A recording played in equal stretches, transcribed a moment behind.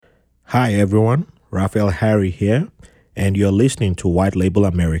Hi everyone, Raphael Harry here, and you're listening to White Label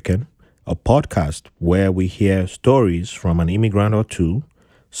American, a podcast where we hear stories from an immigrant or two,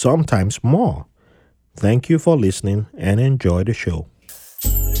 sometimes more. Thank you for listening and enjoy the show.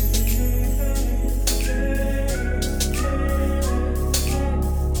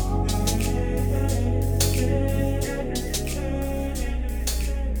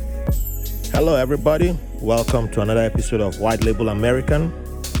 Hello everybody, welcome to another episode of White Label American.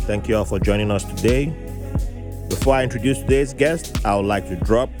 Thank you all for joining us today. Before I introduce today's guest, I would like to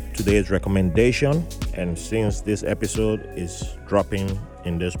drop today's recommendation. And since this episode is dropping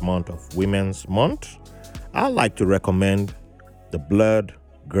in this month of Women's Month, I'd like to recommend The Blood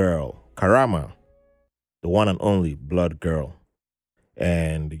Girl, Karama, the one and only Blood Girl.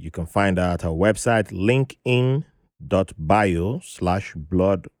 And you can find her at her website,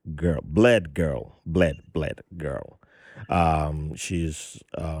 linkedin.bio/blood girl, bled girl. She's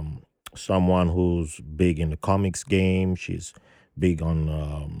someone who's big in the comics game. She's big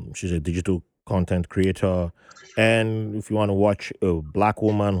on, she's a digital content creator. And if you want to watch a black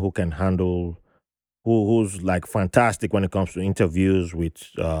woman who can handle, who's like fantastic when it comes to interviews with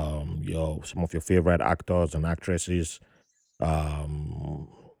some of your favorite actors and actresses, um,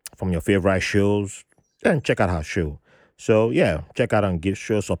 from your favorite shows, then check out her show. So yeah, check out and give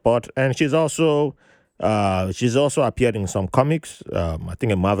show support. And she's also appeared in some comics. I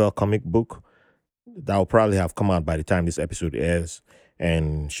think a Marvel comic book that will probably have come out by the time this episode airs.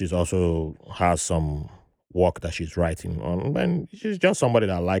 And she's also has some work that she's writing on. And she's just somebody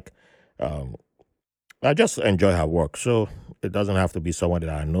that I like. Um, I just enjoy her work. So it doesn't have to be someone that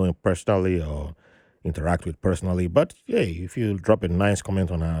I know personally or interact with personally. But hey, if you drop a nice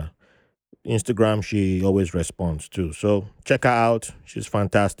comment on her Instagram, she always responds too. So check her out. She's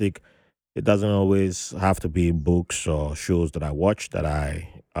fantastic. It doesn't always have to be books or shows that I watch that I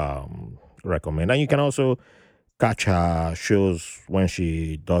recommend. And you can also catch her shows when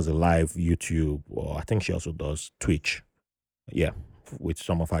she does a live YouTube, or I think she also does Twitch. Yeah, with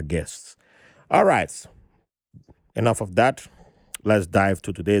some of her guests. All right, enough of that. Let's dive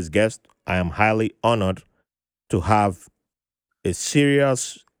to today's guest. I am highly honored to have a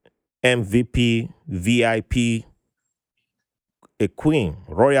serious MVP, VIP, a queen,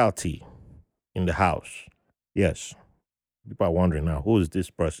 royalty in the house. Yes, people are wondering now, who is this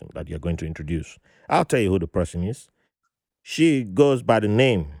person that you're going to introduce? I'll tell you who the person is. She goes by the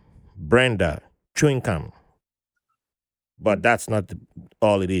name Brenda Chewingham, but that's not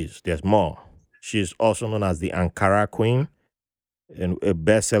all it is. There's more. She's also known as the Ankara Queen and a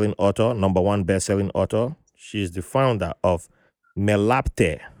best-selling author, number one best-selling author. She's the founder of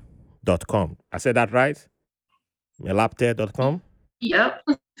melapte.com. I said that right? Melapte.com. Yep.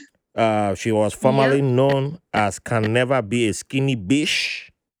 She was formerly Yep. known as Can Never Be a Skinny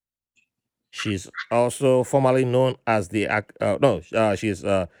Bish. She's also formerly known as the no, she's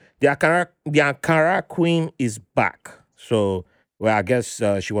the Ankara Queen is back. So well, I guess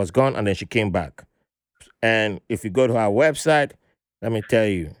she was gone and then she came back. And if you go to our website, let me tell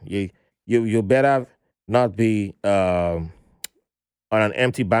you, you better not be on an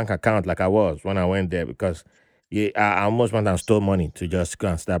empty bank account like I was when I went there, because I almost went and stole money to just go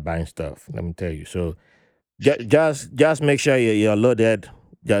and start buying stuff. Let me tell you. So just make sure you're loaded.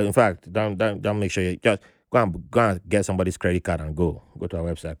 Yeah, in fact, don't make sure you just go and get somebody's credit card and go to our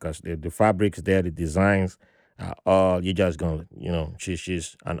website, because the fabrics there, the designs, all you just gonna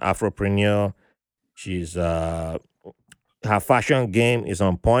she's an Afropreneur. She's her fashion game is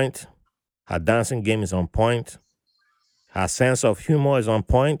on point. Her dancing game is on point. Her sense of humor is on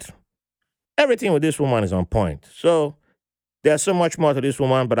point. Everything with this woman is on point. So there's so much more to this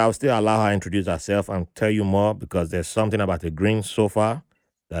woman, but I'll still allow her to introduce herself and tell you more, because there's something about the green sofa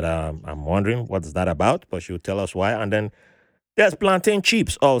that I'm wondering what's that about, but she'll tell us why. And then there's plantain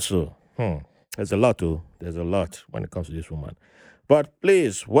chips also. There's a lot when it comes to this woman. But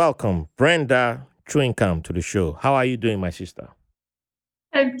please welcome Brenda Chewingham to the show. How are you doing, my sister?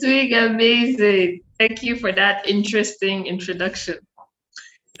 I'm doing amazing. Thank you for that interesting introduction.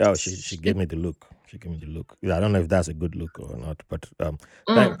 Oh, she gave me the look. She gave me the look. Yeah, I don't know if that's a good look or not, but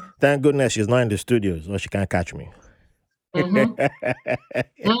Mm, thank goodness she's not in the studio, so she can't catch me. mm-hmm,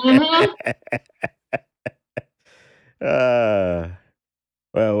 mm-hmm. uh,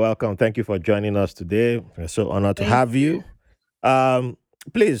 well, welcome. Thank you for joining us today. We're so honored to Thank have you. you. Um,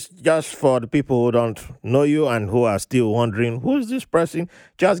 Please, just for the people who don't know you and who are still wondering who is this person,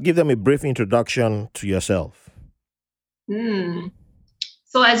 just give them a brief introduction to yourself. Hmm.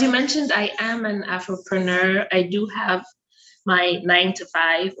 So as you mentioned, I am an Afropreneur. I do have my 9 to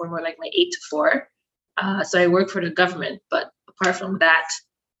 5, or more like my 8 to 4. So I work for the government, but apart from that,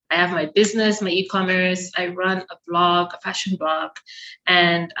 I have my business, my e-commerce. I run a blog, a fashion blog,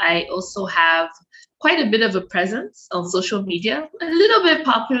 and I also have quite a bit of a presence on social media, a little bit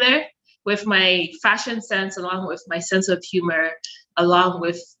popular with my fashion sense, along with my sense of humor, along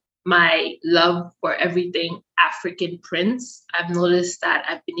with my love for everything African prints. I've noticed that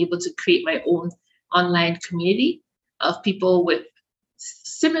I've been able to create my own online community of people with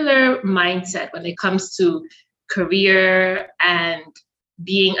similar mindset when it comes to career and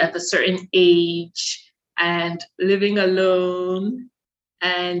being at a certain age and living alone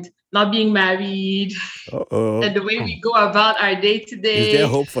and not being married Uh-oh. and the way we go about our day to Is there day.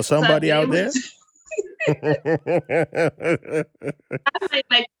 hope for So I've somebody been out able there? to have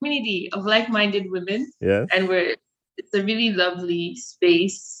my community of like-minded women, Yes. and it's a really lovely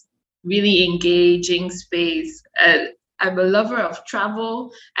space, really engaging space. I'm a lover of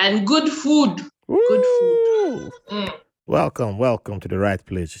travel and good food. Good food. Woo! Mm. Welcome to the right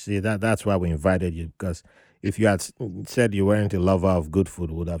place. You see that's why we invited you, because if you had said you weren't a lover of good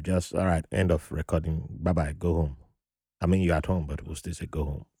food, we would have just all right, end of recording. Bye bye, go home. I mean, you're at home, but we'll still say go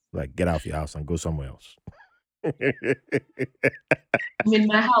home. Like get out of your house and go somewhere else. I'm in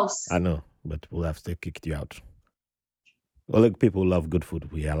my house. I know, but we'll have still kicked you out. Well, look, people love good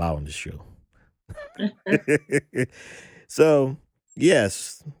food. We allow on this show. So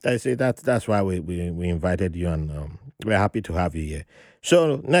yes, I say that's why we invited you, and we're happy to have you here.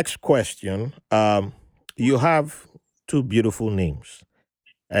 So next question, you have two beautiful names,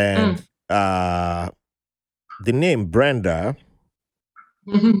 and Mm. the name Brenda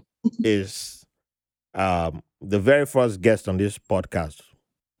is the very first guest on this podcast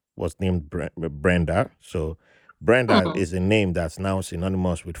was named Brenda. So Brenda Mm. is a name that's now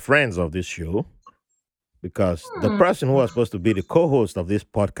synonymous with friends of this show, because the Mm. person who was supposed to be the co-host of this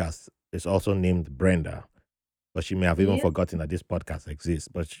podcast is also named Brenda. But she may have even Yeah. forgotten that this podcast exists.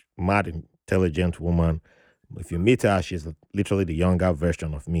 But mad intelligent woman. If you meet her, she's literally the younger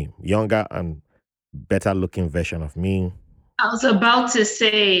version of me, younger and better looking version of me. I was about to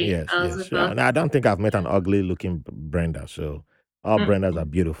say, Yes, I was yes. So, about and I don't think I've met an ugly looking Brenda. So all Brendas are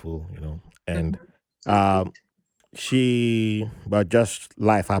mm, beautiful, you know. And mhm. So good. um, but just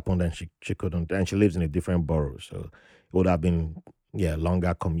life happened, and she couldn't, and she lives in a different borough, so it would have been, yeah,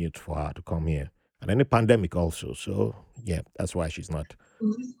 longer commute for her to come here, and then the pandemic also. So yeah, that's why she's not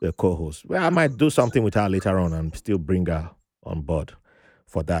Mhm. the co-host. Well, I might do something with her later on and still bring her on board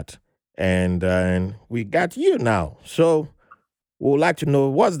for that. And we got you now, so we would like to know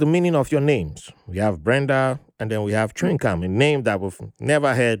what's the meaning of your names. We have Brenda, and then we have Trinkam, a name that we've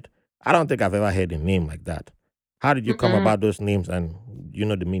never heard. I don't think I've ever heard a name like that. How did you come Mm-mm. about those names, and you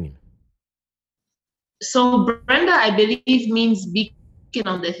know the meaning? So Brenda, I believe, means beacon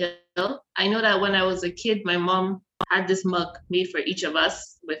on the hill. I know that when I was a kid, my mom had this mug made for each of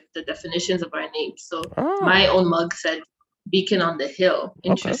us with the definitions of our names. So my own Oh, mug said beacon on the hill. okay.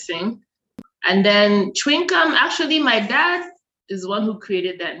 Interesting. And then Twinkum, actually, my dad is the one who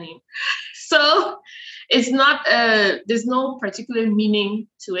created that name. So it's not there's no particular meaning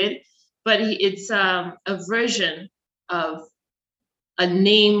to it, but it's a version of a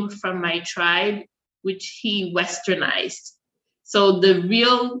name from my tribe, which he westernized. So the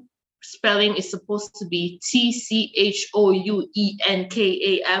real spelling is supposed to be Tchouenkam.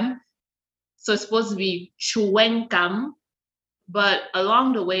 So it's supposed to be Chuenkam. But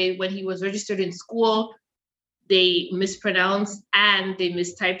along the way, when he was registered in school, they mispronounced and they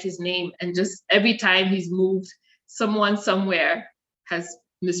mistyped his name. And just every time he's moved, someone somewhere has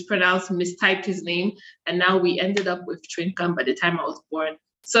mispronounced, mistyped his name. And now we ended up with Trinkam by the time I was born.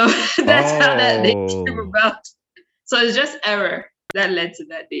 So that's how that name came Oh, about. So it's just error that led to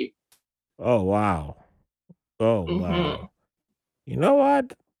that name. oh wow, oh Mm-hmm. wow. You know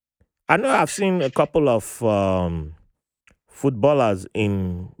what? I know I've seen a couple of footballers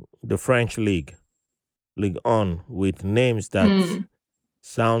in the French league, League On, with names that Mm.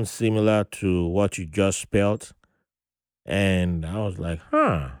 sound similar to what you just spelled. And I was like,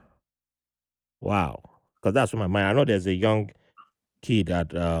 huh, wow. Because that's what my mind. I know there's a young kid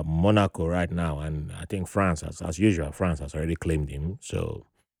at Monaco right now, and I think France, as usual, France has already claimed him. So,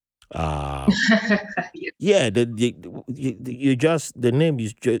 uh, yeah, you just, the name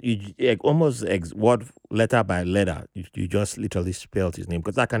is just, almost word letter by letter. You just literally spelled his name,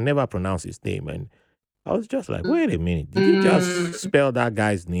 because I can never pronounce his name. And I was just like, wait a minute, did you just Mm. spell that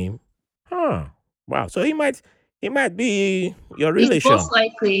guy's name? Huh. Wow. So he might be your He's relation. most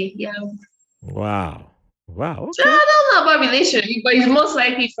likely, yeah. Wow. Wow. So Okay. I don't know about relation, but he's most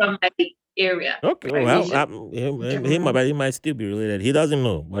likely from that area, Okay. right? Well, Region. he might still be related. He doesn't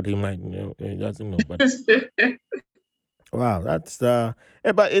know, but he might. He doesn't know. But Wow, that's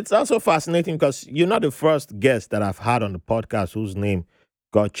but it's also fascinating because you're not the first guest that I've had on the podcast whose name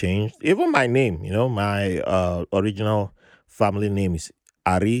got changed. Even my name, my original family name is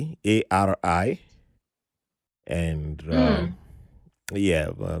Ari, Ari, and Mm. yeah,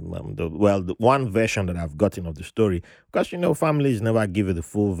 the one version that I've gotten of the story, because families never give you the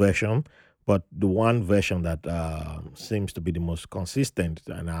full version, but the one version that seems to be the most consistent,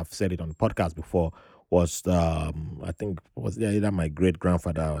 and I've said it on the podcast before, was I think was either my great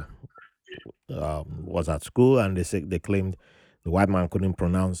grandfather was at school, and they claimed the white man couldn't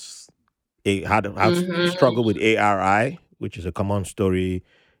pronounce had Mm-hmm. struggled with ARI, which is a common story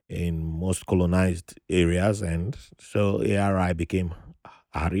in most colonized areas, and so ARI became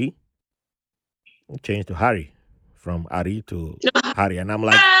Ari, changed to Harry, from Ari to Harry, and I'm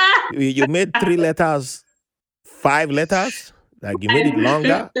like, Ah! you made three letters, five letters, like you made it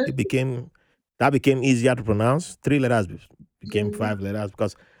longer. That became easier to pronounce. Three letters became Mm. five letters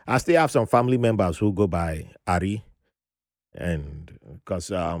because I still have some family members who go by Ari, and because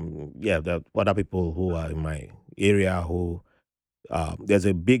yeah, there are other people who are in my area who there's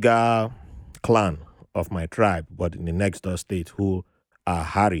a bigger clan of my tribe, but in the next door state who are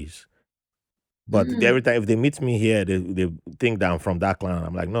Harrys. But Mm. every time if they meet me here, they think that I'm from that clan.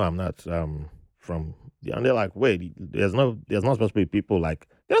 I'm like, no, I'm not from. And they're like, wait, there's not supposed to be people like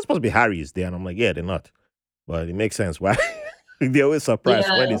there's supposed to be Harrys there, and I'm like, yeah, they're not. But it makes sense why they're always surprised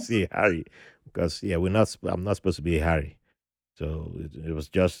when they Yeah. see Harry, because yeah, we're not. I'm not supposed to be Harry. So it was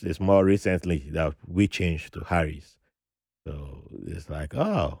just it's more recently that we changed to Harry's. So it's like,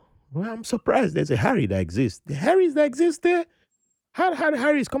 oh, well, I'm surprised there's a Harry that exists. The Harrys that exist there, how did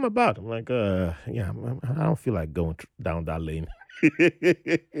Harry's come about? I'm like, yeah, I don't feel like going down that lane.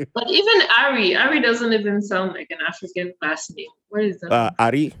 But even Ari doesn't even sound like an African last name. Where is that one from?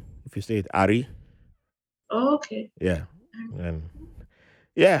 Ari, if you say it, Ari, Oh, okay. yeah, and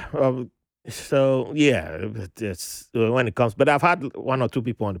yeah, so yeah, it's when it comes. But I've had one or two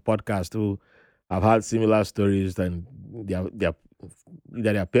people on the podcast who have had similar stories, and their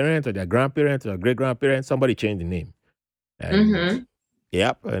either their parents or their grandparents or great grandparents, somebody changed the name, and Mm-hmm.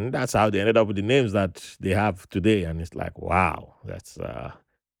 yep, and that's how they ended up with the names that they have today. And it's like, wow, that's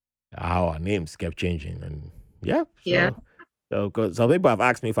how our names kept changing. And yeah, Yeah. so because some people have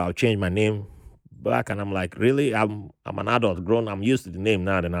asked me if I'll change my name back, and I'm like, really? I'm an adult, grown. I'm used to the name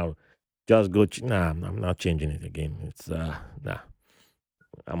now. Then I'll just go. Nah, I'm not changing it again. It's nah.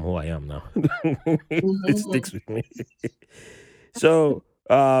 I'm who I am now. It Mm-hmm. sticks with me. So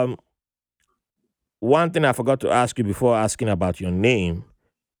one thing I forgot to ask you before asking about your name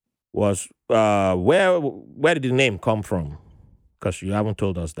was where did the name come from? Because you haven't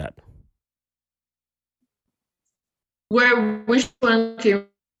told us that. Which one came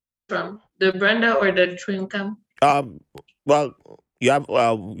from? The Brenda or the Twinkam? Um, well, you have.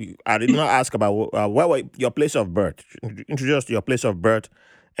 I did not ask about where were your place of birth. Introduce your place of birth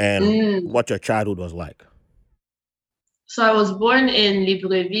and Mm. what your childhood was like. So I was born in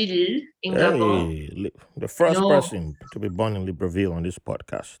Libreville in Gabon. Hey, the You first know, person to be born in Libreville on this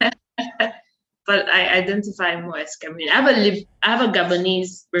podcast. but I identify more as Cameroonian. I have a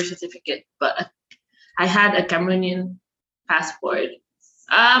Gabonese birth certificate, but I had a Cameroonian passport.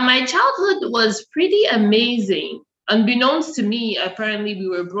 My childhood was pretty amazing. Unbeknownst to me, apparently we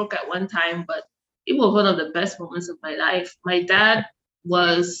were broke at one time, but it was one of the best moments of my life. My dad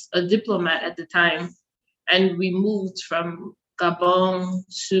was a diplomat at the time, and we moved from Gabon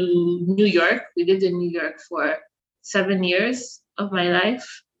to New York. We lived in New York for 7 years of my life.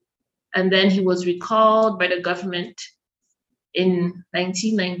 And then he was recalled by the government in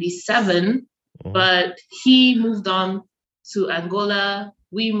 1997, Mhm. but he moved on to Angola.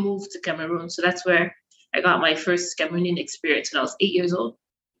 We moved to Cameroon. So that's where I got my first Cameroonian experience when I was 8 years old.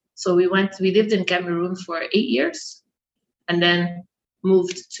 So we lived in Cameroon for 8 years and then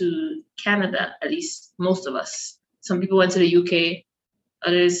moved to Canada, at least most of us. Some people went to the UK,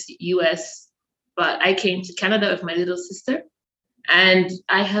 others US, but I came to Canada with my little sister and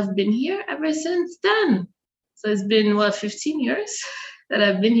I have been here ever since then. So it's been what 15 years that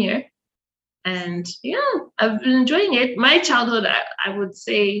I've been here. And yeah, I've been enjoying it. My childhood, I would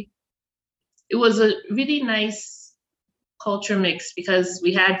say it was a really nice culture mix because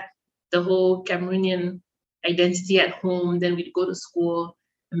we had the whole Cameroonian identity at home. Then we'd go to school,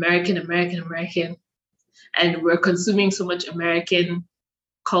 American, American, American. And we're consuming so much American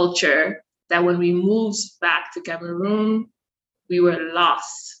culture that when we moved back to Cameroon, we were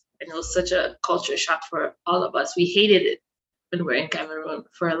lost. And it was such a culture shock for all of us. We hated it when we were in Cameroon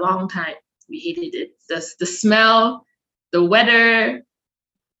for a long time. We hated it. The smell, the weather,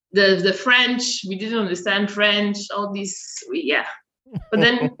 the French, we didn't understand French, all these, yeah. But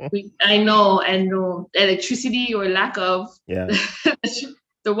then I know electricity or lack of, Yeah.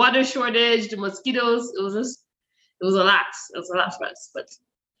 the water shortage, the mosquitoes, it was a lot. It was a lot for us. But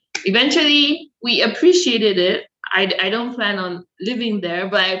eventually we appreciated it. I don't plan on living there,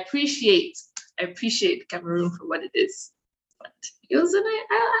 but I appreciate Cameroon for what it is. But it was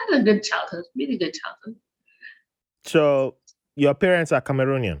I had a good childhood, really good childhood. So your parents are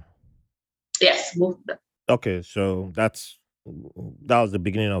Cameroonian. Yes, both of them. Okay, so that was the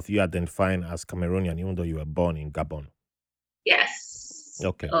beginning of you identifying as Cameroonian, even though you were born in Gabon. Yes.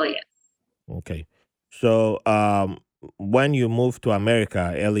 Okay, Oh yeah. okay. So when you moved to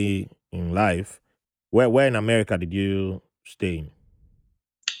America early in life, where in America did you stay in?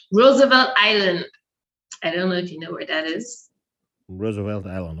 Roosevelt Island. I don't know if you know where that is. Roosevelt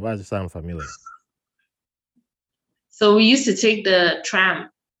Island. Why does it sound familiar? So we used to take the tram.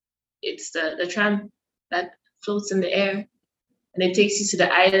 It's the tram that floats in the air and it takes you to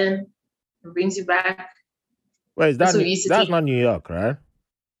the island and brings you back. Well, is That's that what we used to that's take. not New York, right?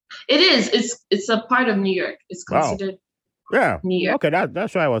 It is. It's a part of New York. It's Wow. considered Yeah. New York. Okay,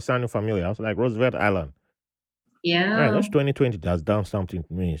 that's why I was sounding familiar. I was like Roosevelt Island. Yeah, Yeah. that's 2020 that's done something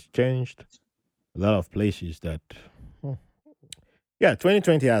to me. It's changed a lot of places that. Hmm. Yeah,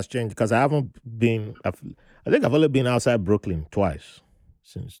 2020 has changed because I haven't been. I think I've only been outside Brooklyn twice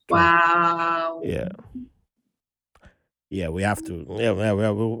since 20. Wow. Yeah, yeah, we have to. Yeah,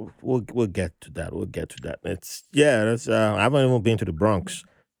 we'll get to that. We'll get to that. It's yeah. That's. I haven't even been to the Bronx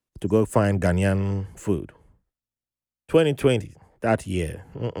to go find Ghanaian food. 2020 that year.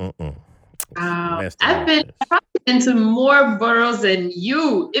 It's Wow. messed a lot of things. I've probably been to more boroughs than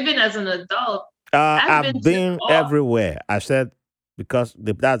you, even as an adult. I've been I've to been all. everywhere. I said because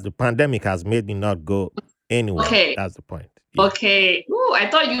that's the pandemic has made me not go anywhere. Okay. That's the point. Yeah. Okay. Ooh, I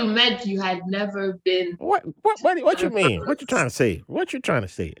thought you meant you had never been What you other mean? What you trying boroughs. to say? What you trying to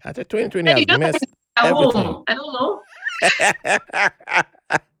say? I said 2020 You has just messed at everything. home. I don't know.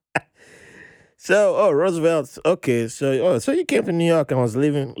 So, Roosevelt. Okay, so you came to New York and was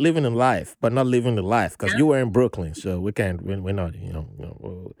living in life, but not living the life because you were in Brooklyn. So we can't. We're not.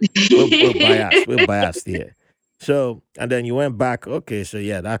 We're biased. We're biased here. So and then you went back. Okay, so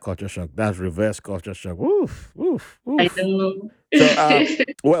yeah, that culture shock. That's reverse culture shock. Woof, woof, I woof. know.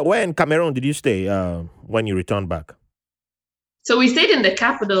 So where in Cameroon did you stay when you returned back? So we stayed in the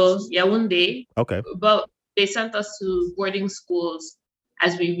capital, Yaoundé, Okay. but they sent us to boarding schools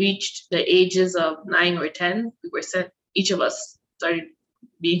as we reached the ages of 9 or 10. We were sent, each of us started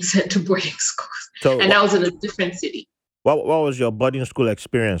being sent to boarding schools. So And that was in a different city. what was your boarding school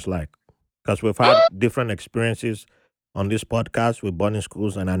experience like? Because we've had different experiences on this podcast with boarding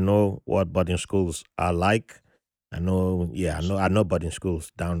schools, and I know what boarding schools are like. I know, yeah, I know boarding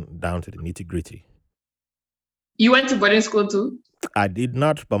schools down to the nitty gritty. You went to boarding school too? I did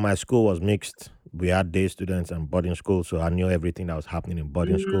not, but my school was mixed. We had day students and boarding schools, so I knew everything that was happening in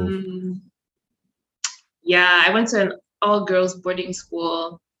boarding schools. Mm, yeah, I went to an all girls boarding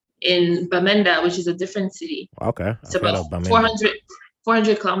school in Bamenda, which is a different city. Okay, It's I've heard about of Bamenda.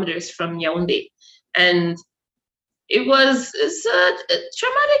 400 kilometers from Yaoundé. And it's a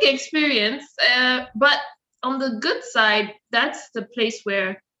traumatic experience, but on the good side, that's the place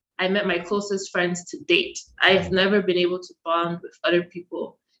where I met my closest friends to date. I have never been able to bond with other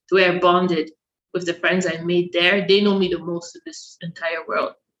people the way I bonded with the friends I made there. They know me the most in this entire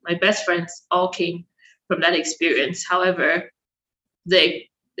world. My best friends all came from that experience. However, the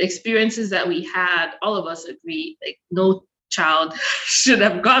experiences that we had, all of us agree, like no child should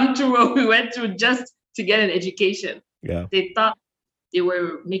have gone through what we went through just to get an education. Yeah. They thought they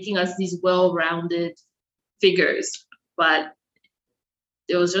were making us these well-rounded figures, but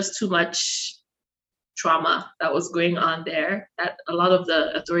there was just too much trauma that was going on there that a lot of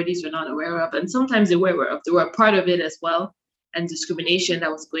the authorities were not aware of. And sometimes they were aware of. They were a part of it as well, and discrimination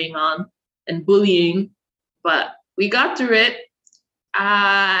that was going on and bullying. But we got through it.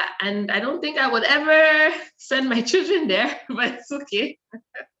 And I don't think I would ever send my children there, but it's okay.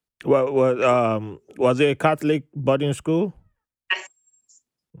 Was it a Catholic boarding school? Yes,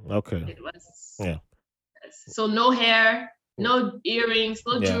 Okay. it was. Yeah. Yes. So no hair, no earrings,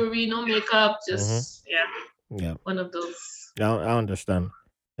 no Yeah. jewelry, no makeup, just Yeah. one of those. I understand.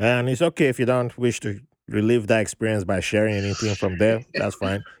 And it's okay if you don't wish to relive that experience by sharing anything from there. That's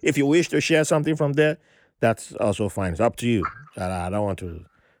fine. If you wish to share something from there, that's also fine. It's up to you. I don't want to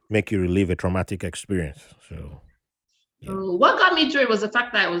make you relive a traumatic experience. So yeah. What got me through it was the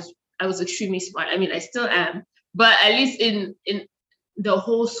fact that I was extremely smart. I mean, I still am, but at least in the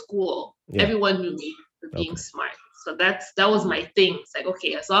whole school, Yeah. everyone knew me for being Okay. smart. So that was my thing. It's like,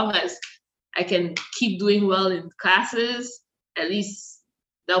 okay, as long as I can keep doing well in classes, at least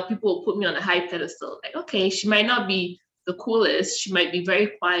now people will put me on a high pedestal. Like, okay, she might not be the coolest, she might be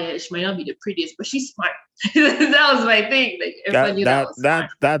very quiet, she might not be the prettiest, but she's smart. That was my thing. Like everyone That knew that I that was smart. that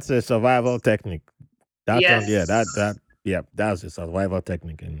that's a survival technique. That one, yeah, Yes. yeah, that's a survival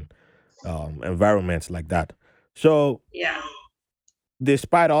technique in environments like that. So, Yeah.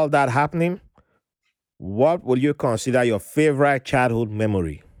 despite all that happening, what will you consider your favorite childhood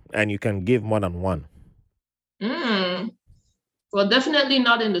memory? And you can give more than one. Mm. Well, definitely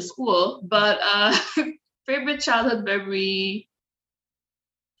not in the school, but favorite childhood memory.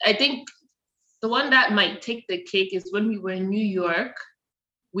 I think the one that might take the cake is when we were in New York.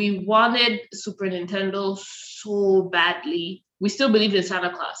 We wanted Super Nintendo so badly. We still believed in Santa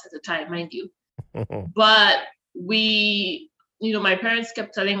Claus at the time, mind you. But my parents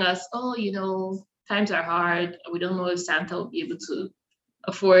kept telling us, oh, times are hard. We don't know if Santa will be able to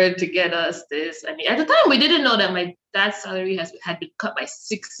afford to get us this. I mean, at the time, we didn't know that my dad's salary had been cut by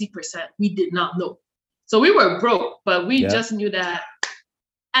 60%. We did not know. So we were broke, but we Yeah. just knew that.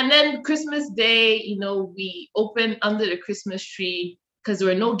 And then Christmas Day, we opened under the Christmas tree because there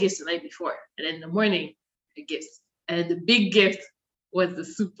were no gifts the night before. And then in the morning, the gifts. And the big gift was the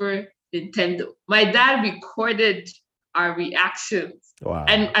Super Nintendo. My dad recorded our reactions.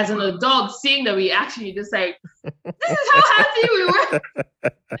 And Wow. as an adult, seeing the reaction, you're just like, this is how happy we were.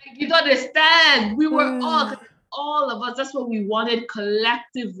 Like, you don't understand. We were all of us. That's what we wanted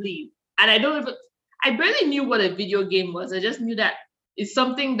collectively. And I barely knew what a video game was. I just knew that it's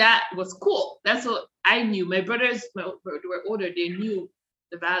something that was cool. That's what I knew. My brothers were older. They knew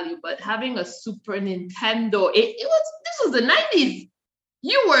the value. But having a Super Nintendo, this was the 90s.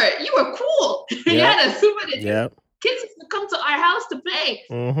 You were cool. You Yep. had a Super Nintendo. Yep. Kids used to come to our house to play.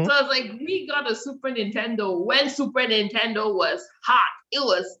 Mm-hmm. So I was like, we got a Super Nintendo when Super Nintendo was hot. It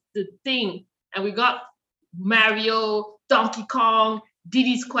was the thing. And we got Mario, Donkey Kong,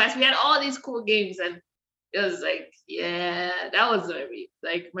 Diddy's Quest. We had all these cool games. And it was like, yeah, that was very,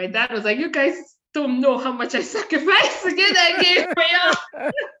 like, my dad was like, you guys don't know how much I sacrificed to get that game for y'all.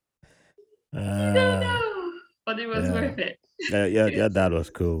 You don't uh, know. But it was yeah. worth it. Yeah, that was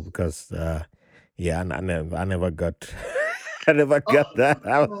cool because yeah, I never got I never Oh, got that.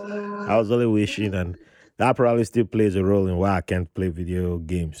 I was only wishing, and that probably still plays a role in why I can't play video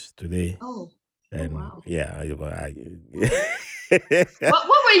games today. oh, oh, And wow. yeah, What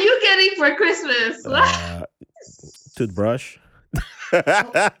were you getting for Christmas? uh, toothbrush.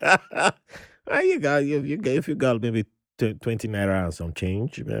 Oh, You got you get if you got maybe 20 naira and some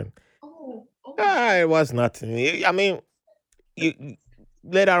change, man. oh. It was nothing. I mean,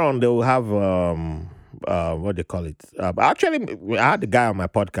 later on they will have what they call it. Actually, I had the guy on my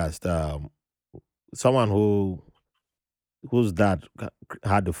podcast, someone whose dad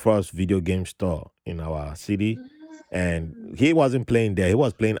had the first video game store in our city, and Mm, he wasn't playing there. He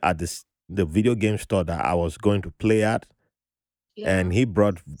was playing at the video game store that I was going to play at, yeah. and he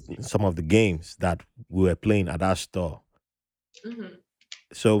brought some of the games that we were playing at that store. Hmm.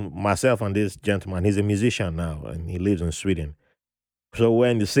 So myself and this gentleman, he's a musician now, and he lives in Sweden. So we're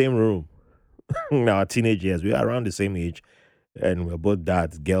in the same room. In our teenage years, we are around the same age, and we're both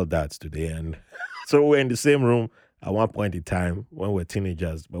dads, girl dads today, and so we're in the same room at one point in time when we're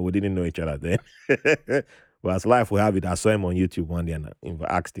teenagers, but we didn't know each other then. But as life will have it, I saw him on YouTube one day and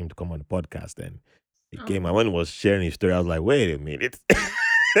I asked him to come on the podcast, and he came. And Oh, when he was sharing his story, I was like, "Wait a minute,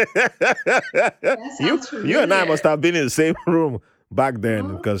 that you sounds you and I familiar. must have been in the same room back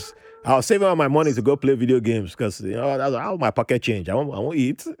then Oh, because." I was saving all my money to go play video games because that's all my pocket change. I won't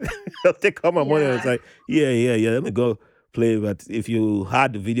eat. I'll take all my money and it's yeah. like, yeah. Let me go play. But if you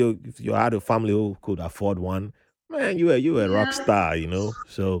had a family who could afford one, man, you were a rock Yeah. star,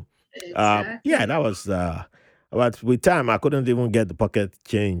 So, yeah, Exactly. that was. But with time, I couldn't even get the pocket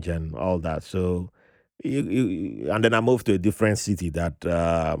change and all that. So, and then I moved to a different city. That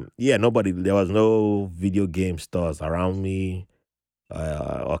yeah, there was no video game stores around me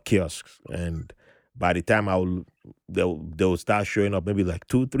or kiosks. And by the time they'll start showing up, maybe like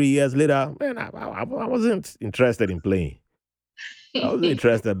 2 3 years later, man, I wasn't interested in playing. I wasn't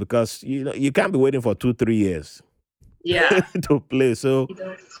interested because you can't be waiting for 2 3 years Yeah. to play. So You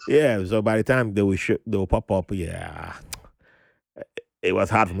know. yeah, so by the time they will pop up, yeah, it was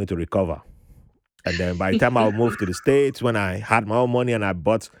hard for me to recover. And then by the time I moved to the States, when I had my own money and I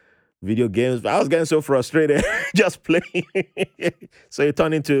bought video games, I was getting so frustrated just playing. So it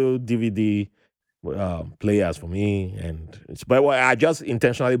turned into DVD players for me. But I just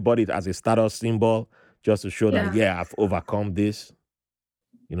intentionally bought it as a status symbol just to show that, Yeah. yeah, I've overcome this.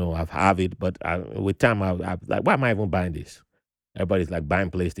 I've have it, but with time, I like, why am I even buying this? Everybody's like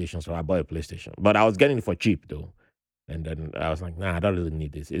buying PlayStation, so I bought a PlayStation. But I was getting it for cheap though. And then I was like, nah, I don't really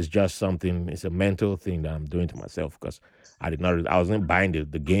need this. It's just something, it's a mental thing that I'm doing to myself because I did not really, I wasn't buying the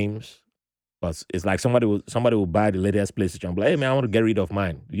games. But it's like somebody will buy the latest PlayStation. I'm like, hey man, I want to get rid of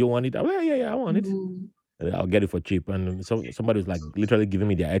mine. Do you want it? I'm like, yeah, yeah, I want it. Mm. And I'll get it for cheap. And somebody was like literally giving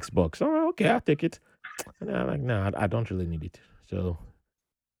me their Xbox. Oh, okay, I'll take it. And I'm like, no, I don't really need it. So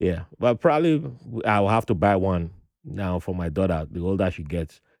yeah, but probably I'll have to buy one now for my daughter. The older she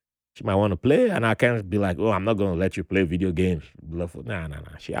gets, she might want to play, and I can't be like, "Oh, I'm not going to let you play video games." Nah, nah,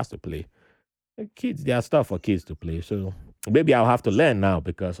 nah. She has to play. Kids, there are stuff for kids to play. So maybe I'll have to learn now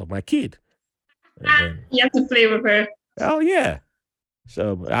because of my kid. And then, You have to play with her. oh yeah.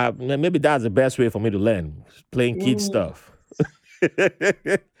 So maybe that's the best way for me to learn playing kid Mm. stuff.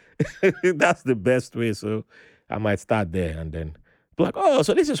 That's the best way. So I might start there and then be like, oh,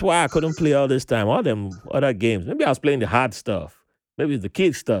 so this is why I couldn't play all this time, all them other games. Maybe I was playing the hard stuff. Maybe it's the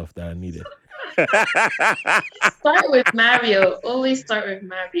kid stuff that I needed. Start with Mario. Always start with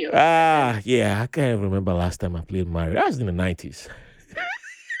Mario, and then Yeah, I can't remember last time I played Mario. That was in the 90s.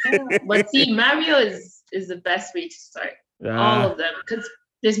 yeah. But see, Mario is the best way to start. All Ah, of them, because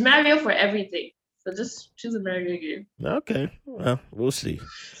there's Mario for everything. So just choose a Mario game. okay. Well, we'll see.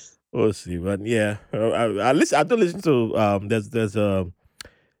 We'll see. But yeah, I do listen to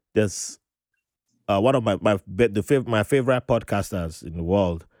there's one of my favorite podcasters in the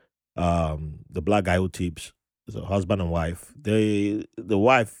world, the black guy who tips, so husband and wife. The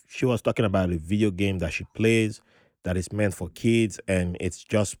wife, she was talking about a video game that she plays that is meant for kids, and it's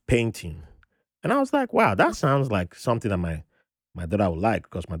just painting. And I was like, wow, that sounds like something that my daughter would like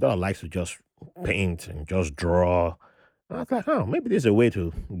because my daughter likes to just paint and just draw. And I was like, oh, maybe there's a way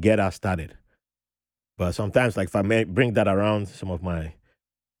to get her started. But sometimes, like if I may bring that around some of my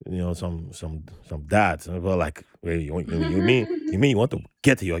some dads, and they're like, "Wait, you mean you want to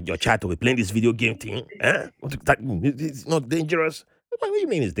get your child to be playing this video game thing? Huh? It's not dangerous." I'm like, what do you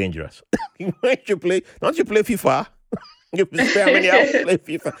mean it's dangerous? Don't you play? Don't you play FIFA? You spend how many hours play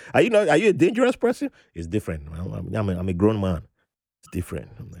FIFA? Are you not? Are you a dangerous person? It's different. I'm a grown man. It's different.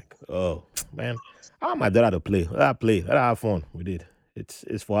 I'm like, oh man, I want my daughter to play. Let her play. Let her have fun with it.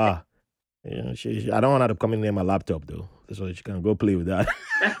 It's for her. I don't want her to come in near my laptop though, so she can go play with that.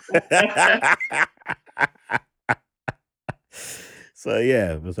 So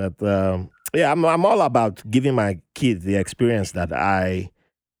yeah, yeah, I'm all about giving my kids the experience that I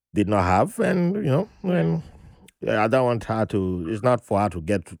did not have, and when yeah, I don't want her to. It's not for her to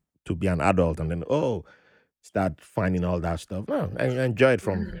get to be an adult and then start finding all that stuff. No, I enjoy it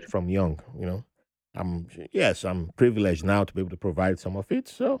from young. I'm yes, I'm privileged now to be able to provide some of it.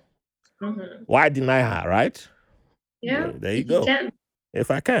 So Mhm. why deny her, right? Yeah, There you if you go. can. If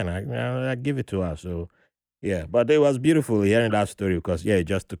I can, I give it to her. So yeah, but it was beautiful hearing that story because yeah, it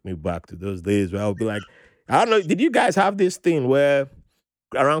just took me back to those days where I would be like, I don't know, did you guys have this thing where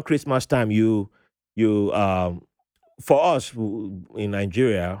around Christmas time you for us in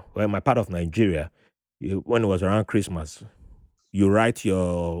Nigeria, well, my part of Nigeria, when it was around Christmas, you write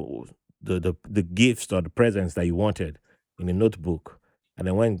the gifts or the presents that you wanted in a notebook, and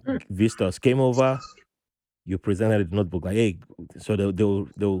then when Mm. visitors came over, you presented the notebook like, hey, so they'll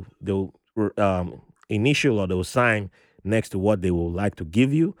initial or they'll sign next to what they would like to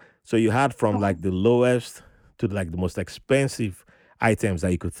give you. So you had from Oh, like the lowest to like the most expensive items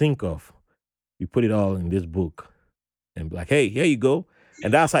that you could think of. You put it all in this book and be like, hey, here you go.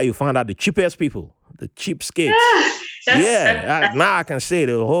 And that's how you find out the cheapest people, the cheapskates. Yeah, now I can say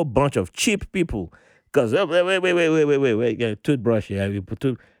there's a whole bunch of cheap people. Because wait, yeah, toothbrush. Yeah, you put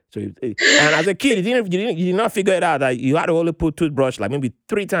so and as a kid, you did not figure it out that you had to only put toothbrush like maybe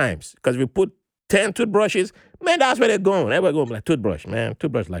 3 times. Because if you put 10 toothbrushes, man, that's where they're going. Everybody going like toothbrush, man.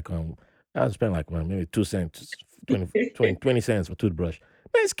 Toothbrush like I spend like maybe 2 cents, 20 cents for toothbrush.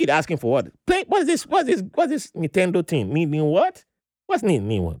 Man, this kid asking for what? Play what's this? What's this Nintendo thing? Need what? What's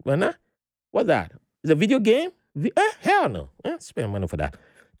need what? Well, nah? What's that? Is it a video game? Hell no. Spend money for that.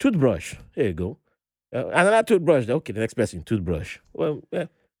 Toothbrush. There you go. Another toothbrush. Okay, the next person, toothbrush. Well,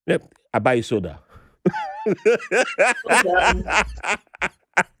 yeah, I buy you soda. um,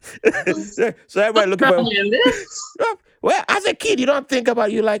 what's So everybody looking on for. your list? Well, as a kid, you don't think about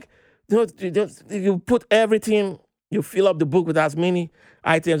it. You like, you put everything. You fill up the book with as many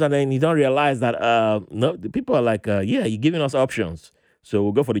items, and then you don't realize that no, the people are like, yeah, you're giving us options, so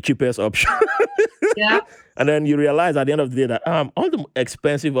we'll go for the cheapest option. Yeah, And then you realize at the end of the day that all the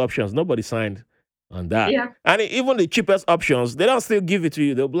expensive options, nobody signed on that. yeah. And even the cheapest options, they don't still give it to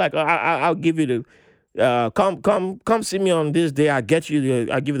you. They'll be like, I'll give you come see me on this day. I get you.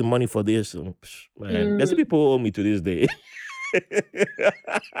 I give you the money for this. Man, there's Mm. people who owe me to this day.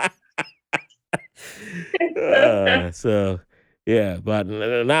 So yeah, but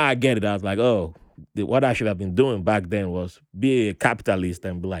now I get it. I was like, oh, what I should have been doing back then was be a capitalist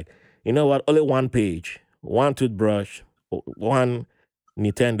and be like, you know what? Only one page, one toothbrush, one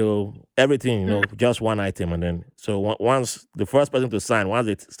Nintendo, everything. Mm. Just one item, and then so once the first person to sign, once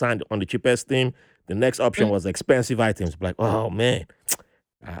they signed on the cheapest thing, the next option Mm. was expensive items. Like, oh man,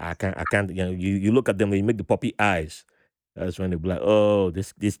 I can't. You look at them, they make the puppy eyes. That's when they be like, oh,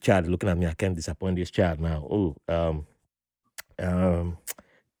 this child is looking at me. I can't disappoint this child now. Oh, um,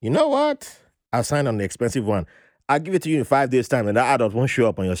 you know what? I'll sign on the expensive one. I'll give it to you in 5 days' time, and that adult won't show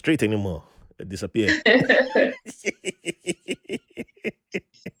up on your street anymore. It disappear.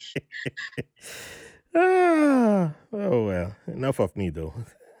 Oh well. Enough of me though.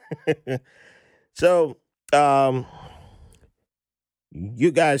 So, um,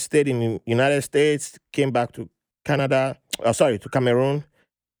 you guys stayed in the United States, came back to Canada. Sorry, to Cameroon,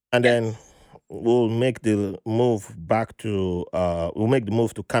 and then Yes. we'll make the move back to we'll make the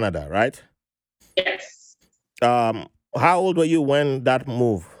move to Canada, right? Yes. How old were you when that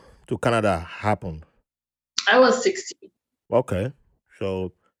move to Canada happened? I was 16. Okay.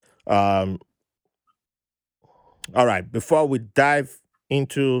 So um all right, before we dive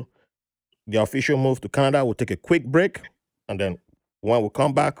into the official move to Canada, we'll take a quick break, and then when we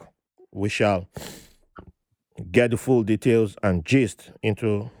come back, we shall get the full details and gist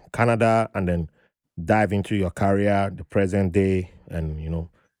into Canada, and then dive into your career, the present day, and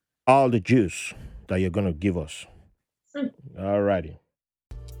all the juice that you're gonna give us. Mm. All righty.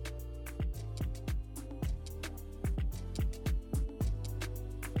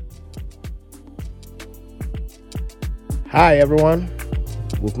 Hi everyone.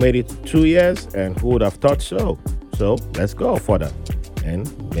 We've made it 2 years, and who would have thought so? So let's go further and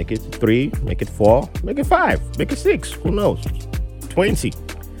make it three, make it four, make it five, make it six. Who knows? 20.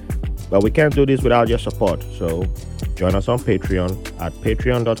 But we can't do this without your support. So join us on Patreon at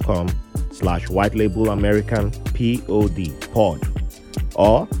patreon.com/white label American pod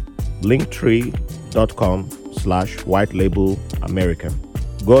or linktree.com/white label American.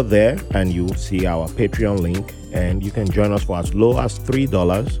 Go there and you see our Patreon link, and you can join us for as low as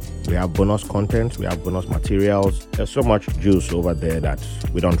 $3. We have bonus content, we have bonus materials. There's so much juice over there that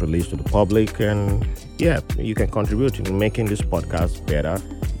we don't release to the public. And yeah, you can contribute in making this podcast better.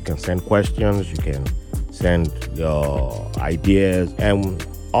 You can send questions, you can send your ideas, and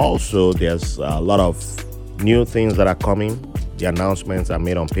also there's a lot of new things that are coming. The announcements are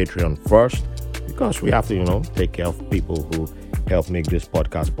made on Patreon first because we have to, take care of people who help make this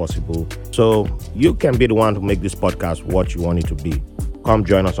podcast possible. So you can be the one to make this podcast what you want it to be. Come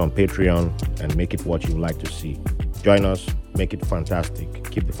join us on Patreon and make it what you would like to see. Join us, make it fantastic.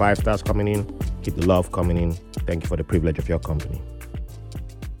 Keep the 5 stars coming in, keep the love coming in. Thank you for the privilege of your company.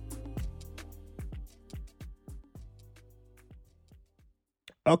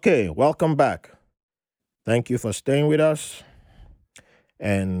 Okay, welcome back. Thank you for staying with us,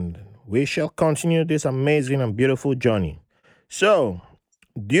 and we shall continue this amazing and beautiful journey. So,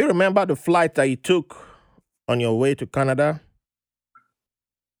 do you remember the flight that you took on your way to Canada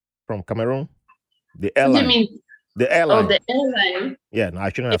from Cameroon? The What do you airline. mean? The Oh, airline. the airline. Yeah, no, I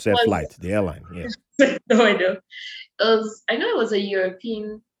shouldn't It have said was flight. The airline. Yeah. no, I know. I know it was a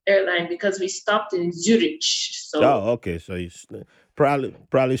European airline because we stopped in Zurich. So Oh, okay. So it's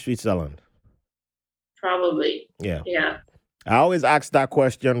probably Switzerland. probably. Yeah. Yeah. I always ask that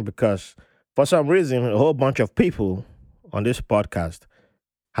question because for some reason a whole bunch of people on this podcast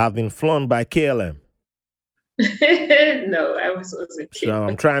have been flown by KLM. No, I was a kid. So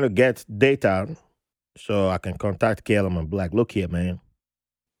I'm trying to get data so I can contact KLM and be like, look here, man,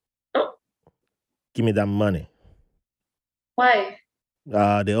 Oh, give me that money. why?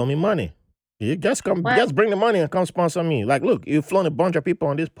 They owe me money. You Why? just bring the money and come sponsor me. Like, look, you've flown a bunch of people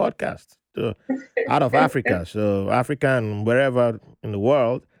on this podcast out of Africa. So Africa and wherever in the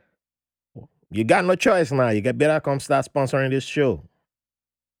world, you got no choice now. You better come start sponsoring this show.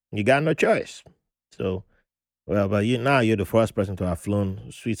 You got no choice. So, well, but you're the first person to have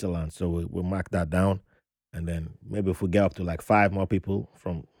flown Switzerland. So we'll mark that down. And then maybe if we get up to like five more people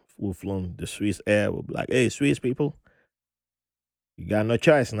from who've flown the Swiss air, we'll be like, hey, Swiss people, you got no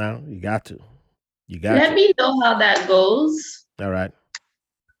choice now. You got to. You got Let to. me know how that goes. All right.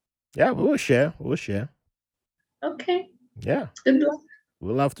 Yeah, we'll share. We'll share. Okay. Yeah, Good luck.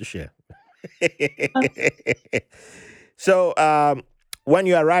 we'll love to share. So, when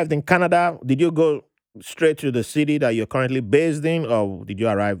you arrived in Canada, did you go straight to the city that you're currently based in, or did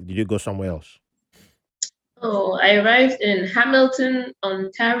you go somewhere else? Oh, I arrived in Hamilton,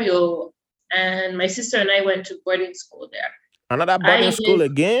 Ontario, and my sister and I went to boarding school there. Another boarding I school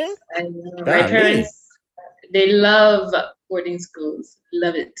did, again? and my Golly. parents, they love boarding schools,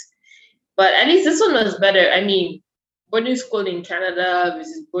 love it. But at least this one was better. I mean, boarding school in Canada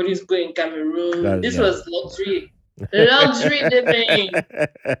versus boarding school in Cameroon. This Yeah. was luxury living.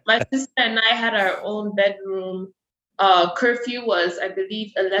 My sister and I had our own bedroom. Curfew was, I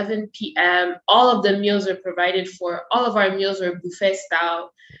believe, 11 p.m. All of the meals were provided for. All of our meals were buffet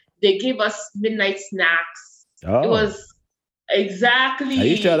style. They gave us midnight snacks. It Oh. was Are you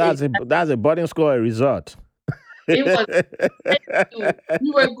sure exactly. that's a boarding school or a resort? It was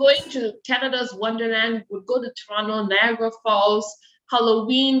we were going to Canada's Wonderland, we'd go to Toronto, Niagara Falls,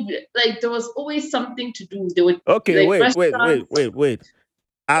 Halloween, like there was always something to do. There would Okay, like wait. restaurants.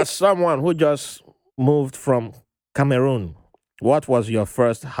 As someone who just moved from Cameroon, what was your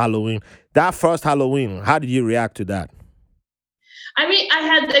first Halloween? That first Halloween, how did you react to that? I mean, I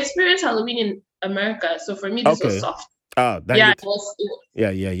had experienced Halloween in America, so for me this was Okay. soft. Oh, then Yeah, you. it was, Yeah.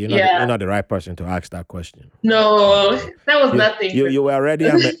 You're yeah. not the right person to ask that question. No, that was You nothing for you were already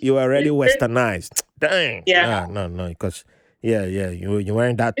me. you were already westernized. Dang. Yeah, No, because you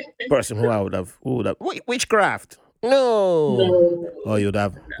weren't that person who would have witchcraft. No. Or no, you'd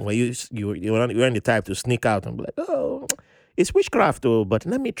have well you weren't the type to sneak out and be like, oh, it's witchcraft though, but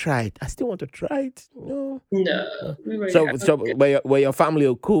let me try it. I still want to try it. No. no. No. We were So were your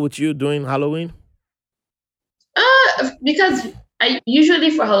family cool with you doing Halloween? because I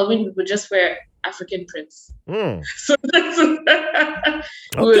usually for Halloween we would just wear African prints. Hmm. So that's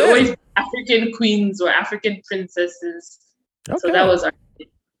we would always Okay. be African queens or African princesses. So that Okay. was our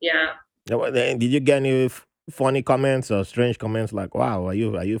yeah. Did you get any funny comments or strange comments like, "Wow, are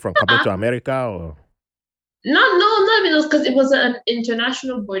you from coming Uh, to America?" Or not even those because it was an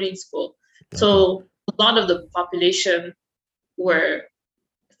international boarding school. okay, So a lot of the population were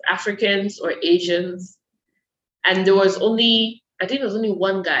Africans or Asians, and there was only I think there was only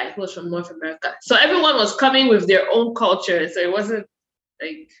one guy who was from North America. So everyone was coming with their own culture. So it wasn't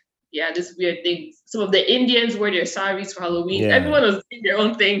like yeah, this weird thing. Some of the Indians wore their saris for Halloween. yeah. Everyone was doing their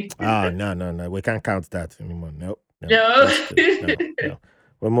own thing. Oh no, we can't count that anymore. No, No. that's too no.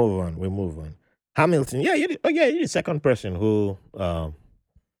 We move on. Hamilton, you're the second person who, Oh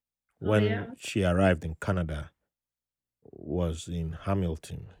yeah. when she arrived in Canada, was in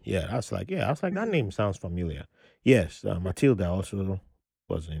Hamilton. I was like, that name sounds familiar. Yes, Matilda also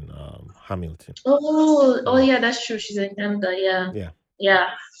was in Hamilton. Oh Yeah, yeah, that's true. She's in Canada. Yeah. yeah. Yeah.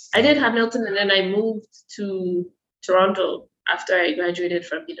 I did Um, Hamilton and then I moved to Toronto after I graduated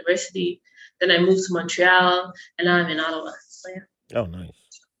from university. Then I moved to Montreal and now I'm in Ottawa. So yeah. oh,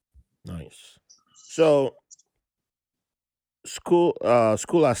 nice. So school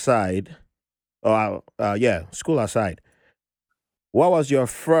aside, school aside, what was your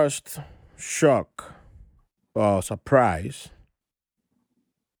first shock or surprise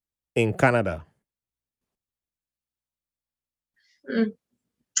in Canada? Mm.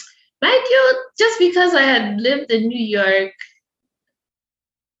 Like you, just because I had lived in New York,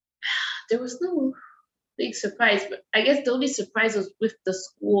 there was no big surprise. But I guess the only surprise was with the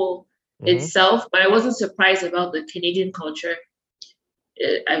school Hmm. itself. But I wasn't surprised about the Canadian culture.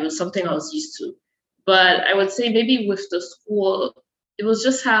 I was something I was used to. But I would say maybe with the school, it was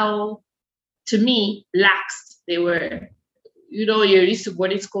just how, to me, lax they were. You know, you're used to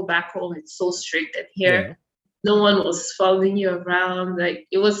boarding school back home. It's so strict, and here, Yeah. no one was following you around. Like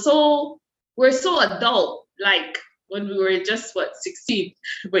it was so, we're so adult. Like when we were just 16,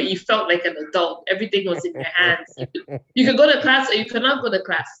 but you felt like an adult. Everything was in your hands. You could go to class or you could not go to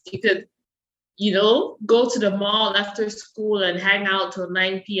class. You could go to the mall after school and hang out till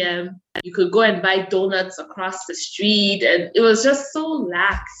 9 p.m. You could go and buy donuts across the street, and it was just so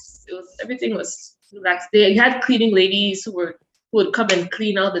lax. Everything was lax. They had cleaning ladies who would come and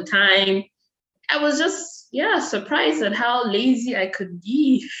clean all the time. I was just surprised at how lazy I could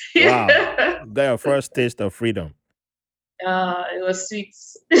be. Wow. Got your first taste of freedom. It was sweet.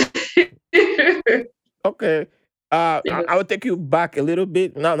 Okay. It I will was, take you back a little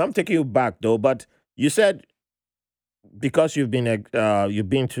bit. No, I'm taking you back though. But you said because you've been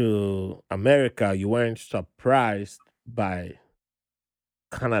to America, you weren't surprised by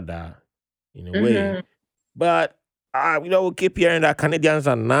Canada in a way. mhm. But we keep hearing that Canadians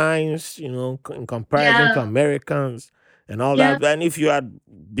are nice, in comparison to Yeah, Americans and all yeah. that. And if you had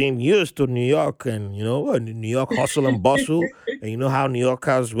been used to New York and New York hustle and bustle, and you know how New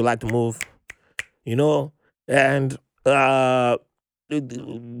Yorkers would like to move, you know, and uh,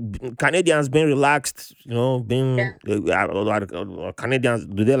 Canadians being relaxed, Yeah. Canadians,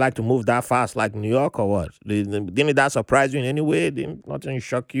 do they like to move that fast like New York or what? Didn't that surprise you in any way? Didn't nothing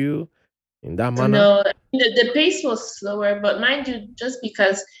shock you in that manner? No, the pace was slower, but mind you, just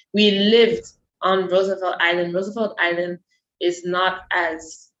because we lived on Roosevelt Island is not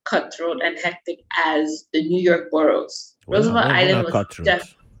as cutthroat and hectic as the New York boroughs. Roosevelt We're Island not was just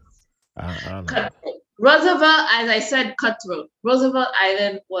cutthroat. I don't know. cutthroat. Roosevelt, as I said, cutthroat. Roosevelt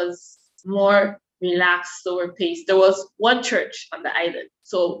Island was more relaxed, slower pace. There was one church on the island,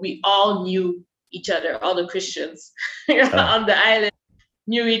 so we all knew each other, all the Christians Oh, on the island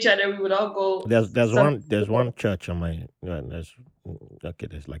knew each other. We would all go some. there's one church on my there's okay,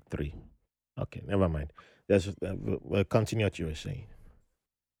 there's like three. Okay, never mind. We'll continue what you were saying.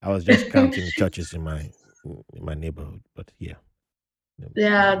 I was just counting churches in my neighborhood, but yeah.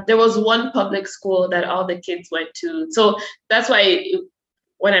 Yeah, there was one public school that all the kids went to. So that's why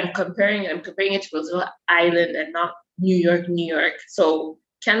when I'm comparing it to Roosevelt Island and not New York, New York. So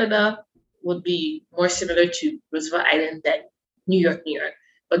Canada would be more similar to Roosevelt Island than New York, New York.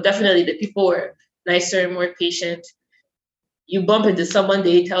 But definitely the people were nicer, more patient. You bump into someone,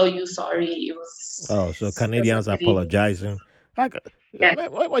 they tell you sorry. Oh, so It was a Canadians pretty, apologizing. Like, yeah,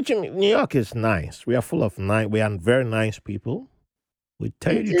 what you mean? New York is nice. We are full of nice. We are very nice people. We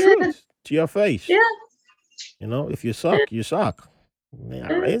tell you the yeah, truth to your face. yeah. If you suck, you suck.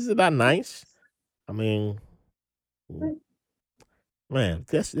 Yeah, isn't that nice? I mean, man,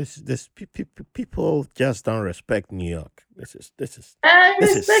 people just don't respect New York. I This is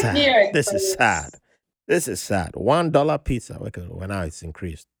respect New sad. York, This but is sad. This is sad. $1 pizza. Okay, well now it's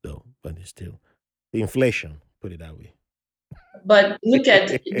increased though, but it's still the inflation. Put it that way. look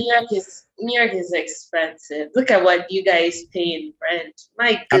at New York is expensive. Look at what you guys pay in rent.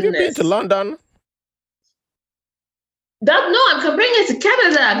 My Have you been to goodness. London? That no, I'm comparing it to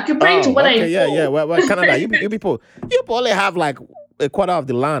Canada. I'm comparing to Oh, what I okay, yeah, yeah. know. Well, Canada, you people only have like a quarter of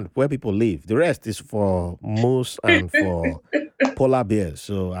the land where people live. The rest is for moose and for polar bears.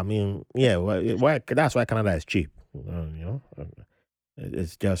 So I mean, yeah, that's why Canada is cheap.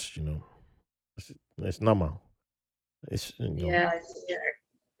 It's just it's normal. It's Yeah, New York.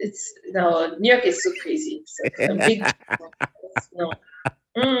 It's no, New York is so crazy. It's a big no.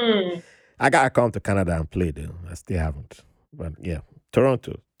 Mm, I gotta come to Canada and play though. I still haven't, but yeah,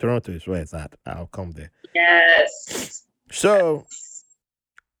 Toronto is where it's at. I'll come there. yes. So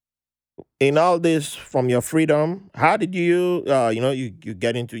in all this from your freedom, how did you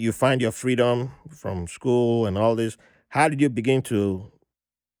get into you find your freedom from school and all this? How did you begin to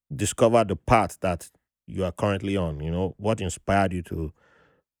discover the path that you are currently on? What inspired you to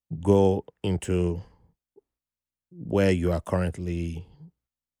go into where you are currently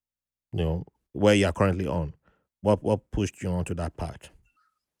where you are currently on? What pushed you onto that path?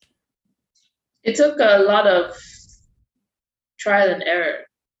 It took a lot of trial and error.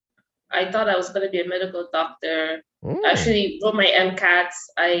 I thought I was going to be a medical doctor. Mm, Actually, wrote my MCATs.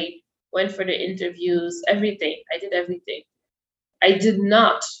 I went for the interviews, everything. I did everything. I did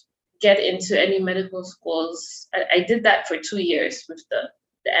not get into any medical schools. I did that for 2 years with the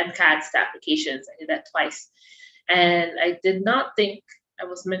MCATs, the applications. I did that twice. And I did not think I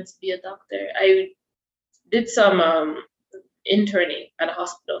was meant to be a doctor. I did some interning at a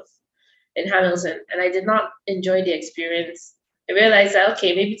hospital in Hamilton, and I did not enjoy the experience. I realized that,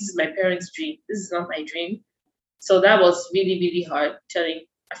 okay, maybe this is my parents' dream. This is not my dream. So that was really, really hard telling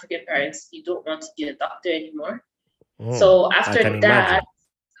African parents you don't want to be a doctor anymore. mm. So I after can that,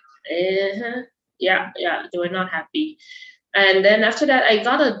 imagine. yeah, yeah, they were not happy. And then after that, I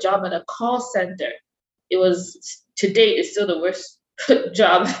got a job at a call center. It was to date, it's still the worst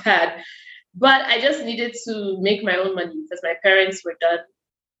job I've had. But I just needed to make my own money because my parents were done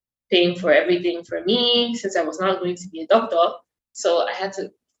paying for everything for me since I was not going to be a doctor. So I had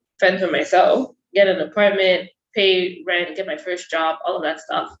to fend for myself, get an apartment, pay rent, get my first job, all of that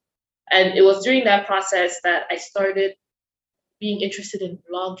stuff. And it was during that process that I started being interested in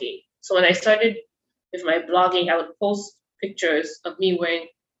blogging. So when I started with my blogging, I would post pictures of me wearing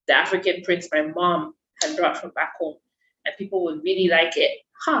the African prints my mom had brought from back home, and people would really like it.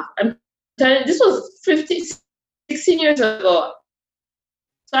 I'm telling you, this was 50, 16 years ago.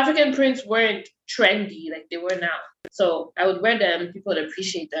 So African prints weren't trendy like they were now. So I would wear them, people would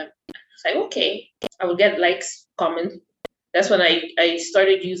appreciate them. It's like, okay. I would get likes, comments. That's when I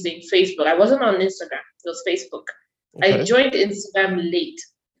started using Facebook. I wasn't on Instagram, it was Facebook. I Okay. joined Instagram late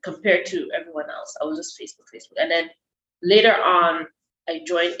compared to everyone else. I was just Facebook. And then later on, I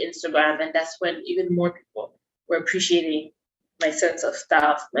joined Instagram, and that's when even more people were appreciating my sense of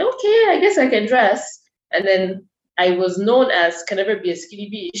style. Like, okay, I guess I can dress. And then I was known as can never be a skinny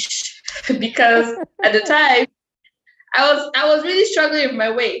bitch because at the time I was really struggling with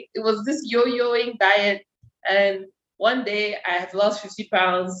my weight. It was this yo-yoing diet, and one day I have lost 50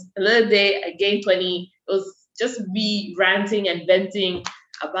 pounds. Another day I gained 20. It was just me ranting and venting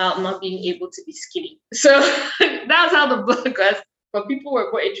about not being able to be skinny. So that's how the book was. But people were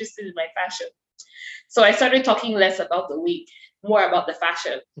more interested in my fashion. So I started talking less about the weight, more about the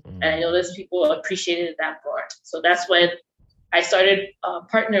fashion. And I Mm. noticed people appreciated that more. So that's when I started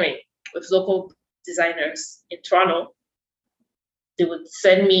partnering with local designers in Toronto. They would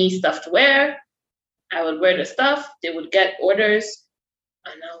send me stuff to wear. I would wear the stuff. They would get orders,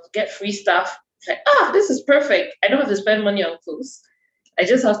 and I would get free stuff. It's like, this is perfect. I don't have to spend money on clothes. I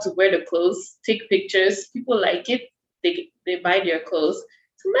just have to wear the clothes, take pictures. People like it. They buy their clothes.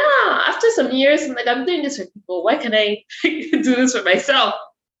 So now, after some years, I'm like, I'm doing this for people. Why can't I do this for myself?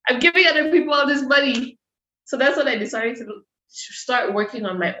 I'm giving other people all this money. So that's when I decided to start working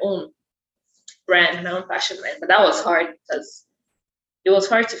on my own brand, my own fashion brand. But that was hard because it was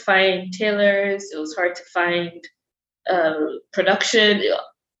hard to find tailors. It was hard to find production.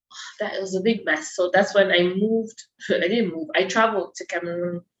 That was a big mess. So that's when I moved. I didn't move. I traveled to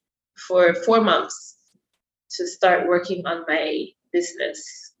Cameroon for 4 months to start working on my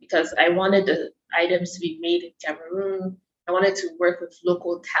business because I wanted the items to be made in Cameroon. I wanted to work with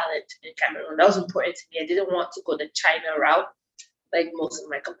local talent in Cameroon. That was important to me. I didn't want to go the China route like most of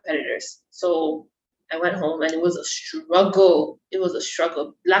my competitors. So I went home and it was a struggle. It was a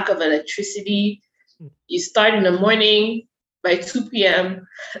struggle. Lack of electricity. You start in the morning, by 2 p.m.,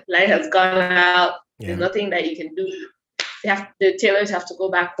 light has gone out. There's Yeah. nothing that you can do. The tailors have to go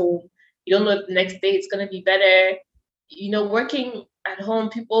back home. You don't know if the next day it's gonna be better. Working at home,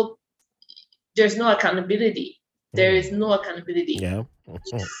 people there's no accountability. There Mm. is no accountability. Yeah.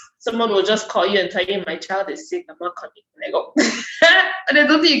 Mhm. Someone will just call you and tell you my child is sick, I'm not coming. And I go, and there's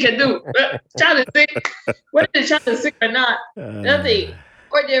nothing you can do. Child is sick. Whether the child is sick or not, nothing. Uh,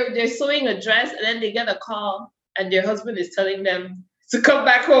 Or they're sewing a dress and then they get a call and their husband is telling them to come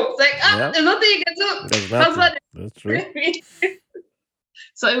back home. It's like, yeah. there's nothing you can do. There's nothing. Husband That's true. is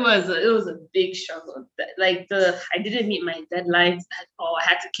So it was a big struggle. Like I didn't meet my deadlines at all. I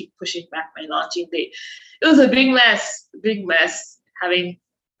had to keep pushing back my launching date. It was a big mess having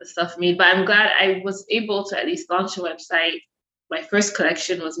the stuff made. But I'm glad I was able to at least launch a website. My first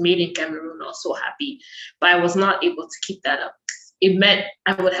collection was made in Cameroon. I was so happy, but I was not able to keep that up. It meant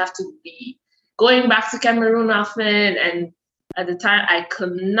I would have to be going back to Cameroon often, and at the time I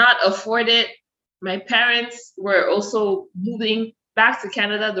could not afford it. My parents were also moving back to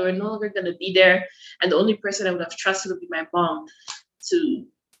Canada. They were no longer going to be there. And the only person I would have trusted would be my mom to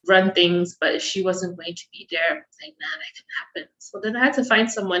run things. But if she wasn't going to be there, I was like, nah, that can happen. So then I had to find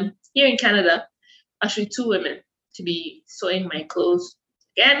someone here in Canada, actually two women, to be sewing my clothes.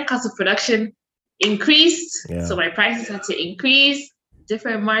 Again, cost of production increased. So Yeah. my prices had to increase.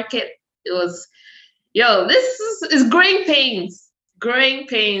 Different market. It was, this is growing pains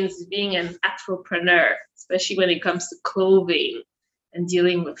being an entrepreneur, especially when it comes to clothing and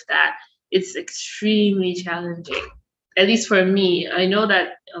dealing with that. It's extremely challenging. At least for me, I know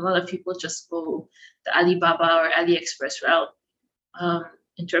that a lot of people just go the Alibaba or AliExpress route um,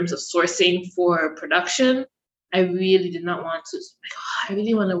 in terms of sourcing for production. I really did not want to. Like, I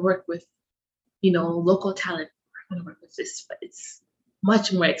really want to work with, local talent. I want to work with this, but it's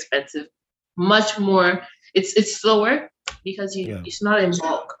much more expensive, much more. It's slower because Yeah. it's not in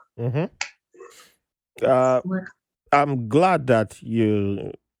bulk. Hmm. It's Uh, more. I'm glad that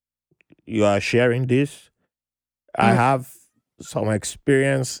you are sharing this. I Mm, have some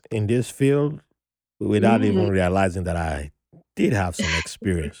experience in this field without even mm, realizing that I did have some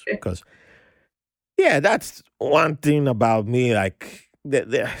experience because yeah, that's one thing about me. Like,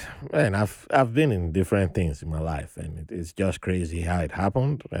 man, I've been in different things in my life, and it's just crazy how it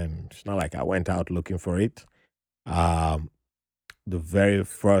happened. And it's not like I went out looking for it. Um, the very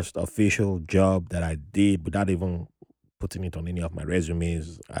first official job that I did, without even putting it on any of my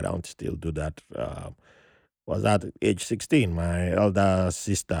resumes, I don't still do that. Was at age 16. My elder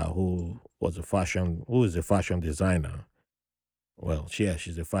sister, who is a fashion designer, well,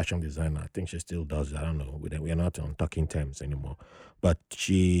 she's a fashion designer. I think she still does it. I don't know. We're not on talking terms anymore. But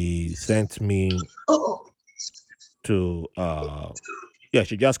she sent me oh, to yeah,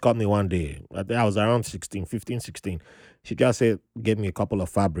 she just called me one day. I think I was around 16, 15, 16. She just said gave me a couple of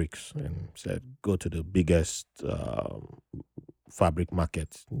fabrics and said go to the biggest fabric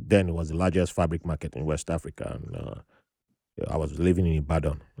market. Then it was the largest fabric market in West Africa, and I was living in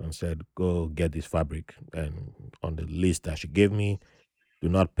Ibadan, and said go get this fabric. And on the list that she gave me, do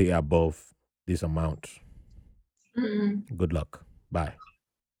not pay above this amount. Mm. Good luck. Bye.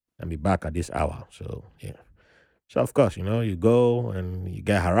 And be back at this hour. So yeah. So of course, you go and you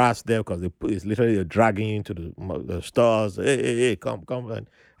get harassed there because it's literally dragging you into the stores. Hey, hey, hey, come, come. And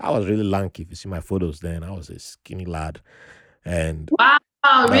I was really lanky. If you see my photos, then I was a skinny lad, and Wow,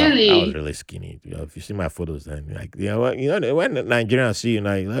 I was really? really skinny. If you see my photos, then like when Nigerians see you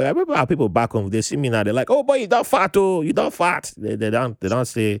now, I remember how people back home they see me now, they're like, "Oh boy, you don't fat, oh, you don't fat." They don't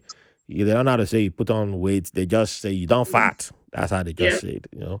say, they don't know how to say you put on weight. They just say you don't Mm. fat. That's how they just Yeah. say it.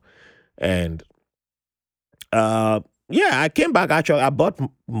 And uh, yeah, I came back. Actually, I bought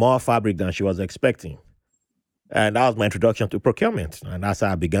more fabric than she was expecting, and that was my introduction to procurement, and that's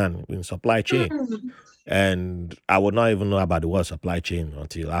how I began in supply chain. Mm. And I would not even know about the word supply chain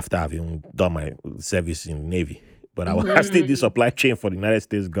until after I've even done my service in the Navy. But I still did Mhm. supply chain for the United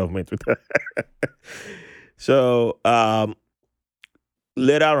States government. So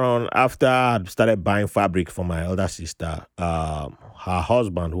later on, after I started buying fabric for my elder sister, her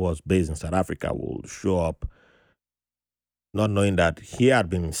husband, who was based in South Africa, will show up, not knowing that he had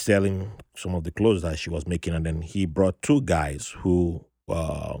been selling some of the clothes that she was making. And then he brought two guys who,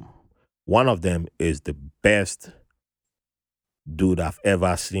 one of them is the best dude I've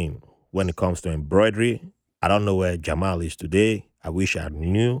ever seen when it comes to embroidery. I don't know where Jamal is today. I wish I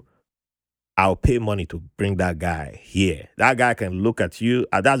knew. I'll pay money to bring that guy here. That guy can look at you.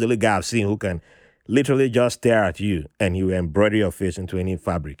 That's the only guy I've seen who can literally just stare at you and he will embroider your face into any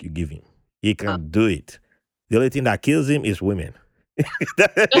fabric you give him. He can do it. The only thing that kills him is women.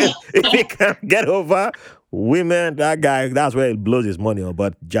 If he can get over women, that guy, that's where he blows his money on.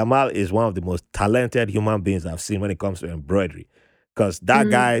 But Jamal is one of the most talented human beings I've seen when it comes to embroidery. Because that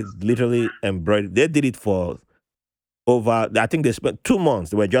Mm. guy literally embroidered, they did it for over, I think they spent 2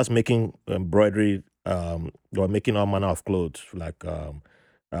 months. They were just making embroidery, they were making all manner of clothes, like, um,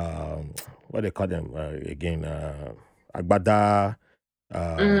 what they call them again, agbada,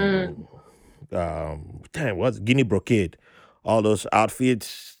 Mm. um, damn, what's Guinea brocade, all those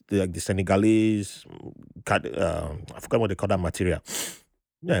outfits, like the Senegalese, I forgot what they call that material.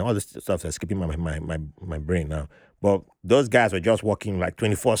 Yeah, all this stuff is skipping my brain now. But those guys were just working like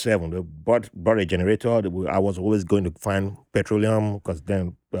 24/7. They brought a generator. I was always going to find petroleum because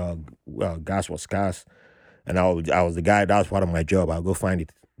then gas was scarce, and I was the guy. That was part of my job. I'll go find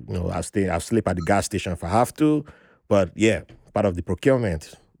it. I'll sleep at the gas station if I have to. But yeah, part of the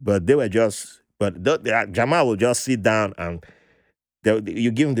procurement. But they were just, but Jamal will just sit down and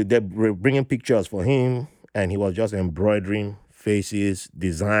you give him they were bringing pictures for him, and he was just embroidering faces,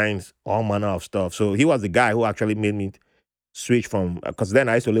 designs, all manner of stuff. So he was the guy who actually made me switch from, because then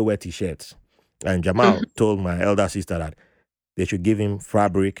I used to only wear t-shirts, and Jamal Mhm. told my elder sister that they should give him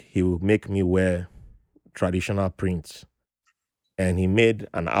fabric. He will make me wear traditional prints, and he made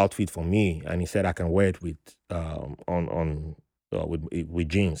an outfit for me, and he said I can wear it with on with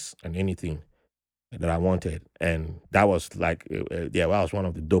jeans and anything that I wanted, and that was like, yeah, that was one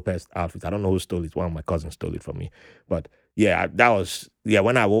of the dopest outfits. I don't know who stole it. One of my cousins stole it from me, but yeah, that was, yeah.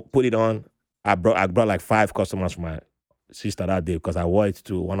 When I put it on, I brought like five customers for my sister that day because I wore it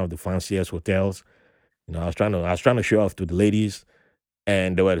to one of the fanciest hotels. I was trying to show off to the ladies,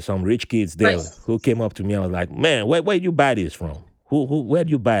 and there were some rich kids there Nice. who came up to me. I was like, "Man, where did you buy this from? Where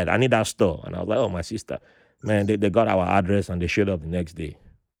did you buy it? I need that store." And I was like, "Oh, my sister." Man, they got our address and they showed up the next day.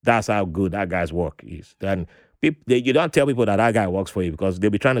 That's how good that guy's work is. Then you don't tell people that that guy works for you because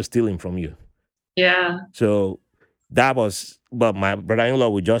they'll be trying to steal him from you. Yeah. So but my brother-in-law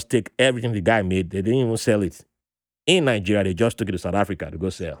would just take everything the guy made. They didn't even sell it in Nigeria. They just took it to South Africa to go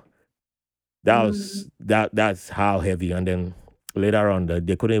sell. Mm. That's how heavy. And then later on,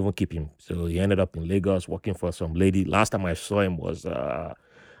 they couldn't even keep him, so he ended up in Lagos working for some lady. Last time I saw him was I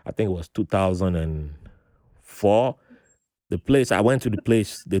think it was 2004. The place I went to, the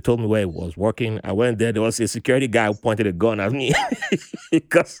place they told me where he was working. I went there. There was a security guy who pointed a gun at me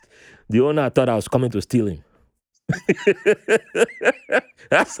because the owner thought I was coming to steal him.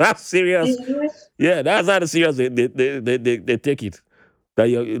 That's how serious. Yeah. Yeah, that's how serious they take it.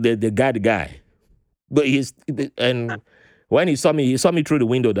 That they got the guy. But and when he saw me through the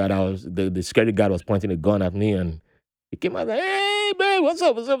window that I was the security guard was pointing a gun at me, and he came out like, "Hey man, what's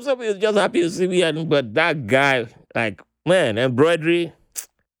up? What's up? What's up?" He was just happy to see me. And but that guy, like, man, embroidery,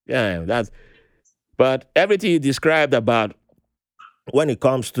 yeah, that's. But everything you described about when it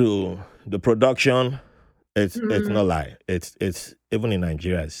comes to the production, it's Mm. not lie. It's even in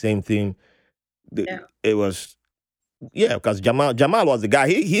Nigeria, same thing. Yeah. It was, yeah, because Jamal was the guy.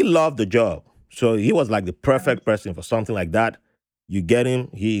 He loved the job, so he was like the perfect person for something like that. You get him.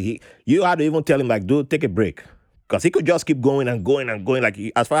 He you had to even tell him like, dude, take a break, because he could just keep going and going and going. Like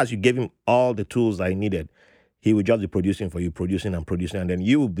as far as you gave him all the tools that he needed, he would just be producing for you, producing and producing, and then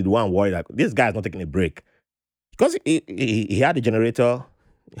you would be the one worried like this guy's not taking a break because he had a generator.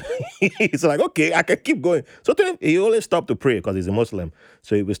 He's like, okay, I can keep going. So to him, he always stopped to pray because he's a Muslim.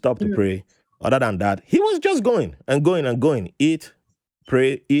 So he would stop to Mhm. pray. Other than that, he was just going and going and going. Eat,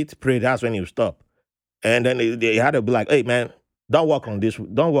 pray. That's when he would stop. And then they had to be like, hey, man, don't work on this.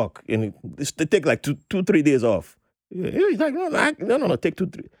 Don't work. And they take like 3 days off. He's like, no, take 2,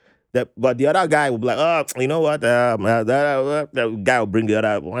 3. But the other guy would be like, oh, you know what? That guy will bring the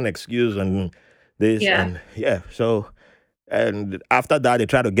other one excuse and this. Yeah. And yeah, so and after that, they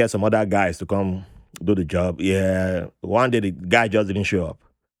try to get some other guys to come do the job. Yeah, one day the guy just didn't show up,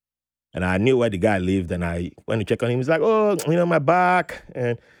 and I knew where the guy lived. And I went to check on him. He's like, "Oh, my back."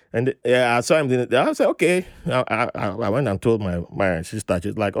 And yeah, I saw him. I said, "Okay." I went and told my sister.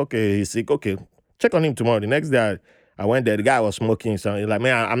 She's like, "Okay, he's sick. Okay, check on him tomorrow." The next day, I went there. The guy was smoking. So he's like,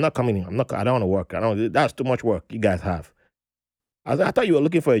 "Man, I'm not coming in. I'm not. I don't want to work. I don't. That's too much work you guys have." I thought you were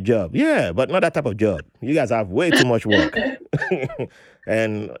looking for a job. Yeah, but not that type of job. You guys have way too much work.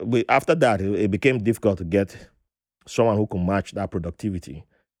 And after that, it became difficult to get someone who could match that productivity.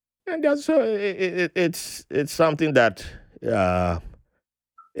 And that's so it's something that uh,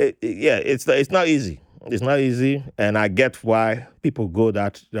 yeah, it's not easy. It's not easy, and I get why people go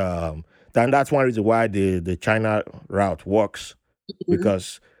that. And that's one reason why the China route works Mhm.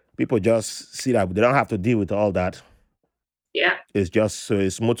 because people just see that they don't have to deal with all that. Yeah. It's just so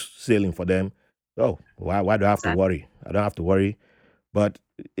it's smooth sailing for them. Oh, why do I have to Exactly. worry? I don't have to worry. But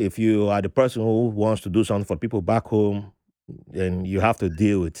if you are the person who wants to do something for people back home, then you have to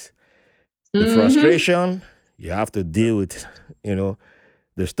deal with the Hmm. frustration. You have to deal with, you know,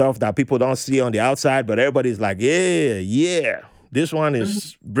 the stuff that people don't see on the outside, but everybody's like, yeah, yeah, this one Hmm.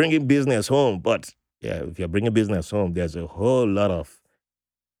 is bringing business home. But yeah, if you're bringing business home, there's a whole lot of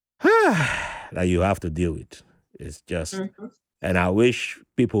that you have to deal with. It's just Hmm. And I wish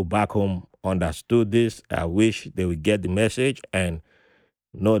people back home understood this. I wish they would get the message and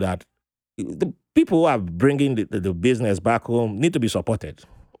know that the people who are bringing the business back home need to be supported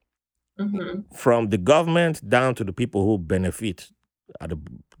Hmm. from the government down to the people who benefit at the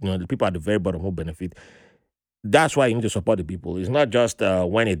people at the very bottom who benefit. That's why you need to support the people. It's not just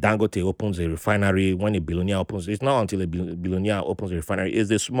when a Dangote opens a refinery, when a billionaire opens. It's not until a billionaire opens a refinery. It's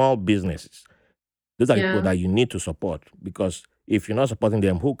the small businesses. Those are the people Yeah. that you need to support because if you're not supporting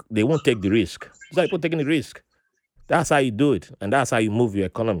them, they won't take the risk. Those are people taking the risk. That's how you do it, and that's how you move your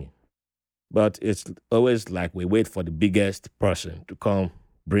economy. But it's always like we wait for the biggest person to come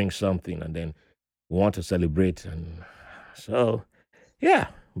bring something, and then we want to celebrate. And so, yeah.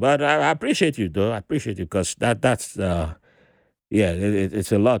 But I appreciate you, though. I appreciate you because that's yeah,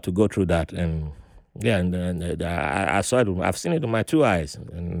 it's a lot to go through that, and yeah, and I saw it. I've seen it with my 2 eyes,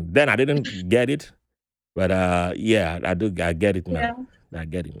 and then I didn't get it. But yeah, I do. I get it Yeah. now. I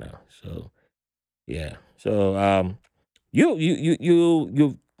get it now. So yeah. So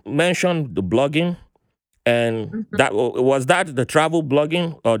you mentioned the blogging, and Mhm. was that the travel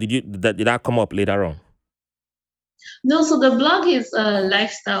blogging, or did that come up later on? No, so the blog is a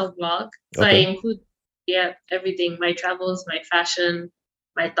lifestyle blog. So I Okay. include, yeah, everything, my travels, my fashion,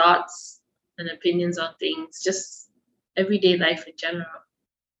 my thoughts and opinions on things, just everyday life in general.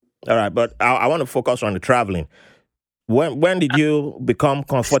 All right, but I want to focus on the traveling. When did you become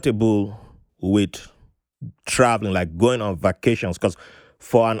comfortable with traveling, like going on vacations? Because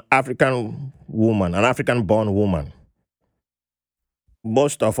for an African woman, an African born woman,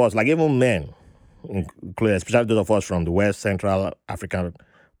 most of us, like even men, including especially those of us from the West Central African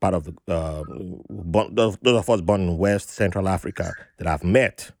part of the those of us born in West Central Africa that I've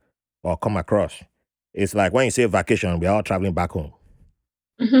met or come across, it's like when you say vacation, we're all traveling back home.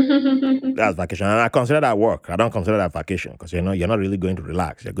 That's vacation, and I consider that work. I don't consider that vacation because you're not really going to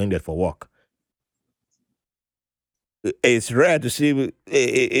relax. You're going there for work. It's rare to see.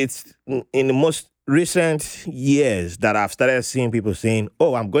 It's in the most recent years that I've started seeing people saying,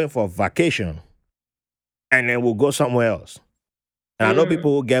 "Oh, I'm going for vacation," and then we'll go somewhere else. And I know Mm.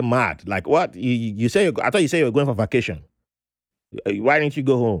 people who get mad. Like, what? You say, I thought you said you were going for vacation. Why didn't you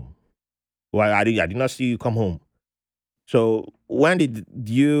go home? Why I did not see you come home. So when did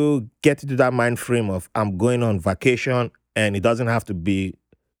you get into that mind frame of I'm going on vacation and it doesn't have to be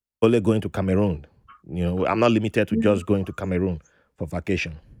only going to Cameroon? I'm not limited to just going to Cameroon for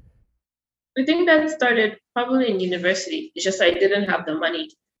vacation. I think that started probably in university. It's just I didn't have the money,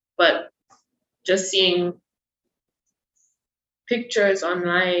 but just seeing pictures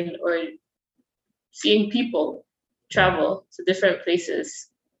online or seeing people Mm. travel to different places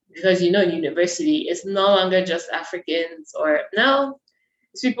because university is no longer just Africans or no,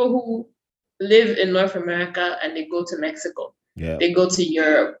 it's people who live in North America and they go to Mexico. Yeah. They go to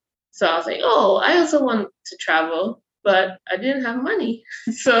Europe. So I was like, oh, I also want to travel, but I didn't have money.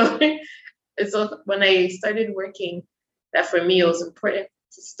 So so when I started working, that for me it was important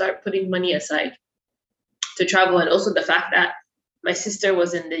to start putting money aside to travel, and also the fact that my sister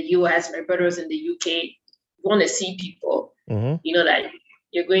was in the US, my brother was in the UK. You want to see people, Mm-hmm. you know that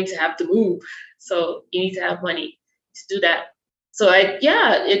you're going to have to move, so you need to have money to do that. So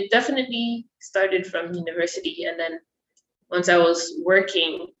yeah, it definitely started from university, and then once I was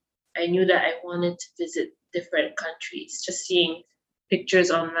working, I knew that I wanted to visit different countries. Just seeing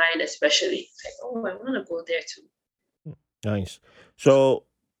pictures online, especially, like, oh, I want to go there too. Nice. So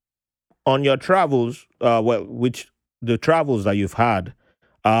on your travels, well, which the travels that you've had,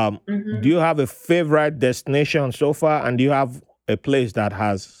 do Hmm. you have a favorite destination so far, and do you have a place that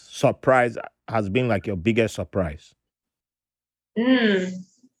has been like your biggest surprise? Mm.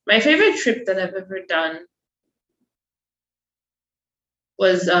 My favorite trip that I've ever done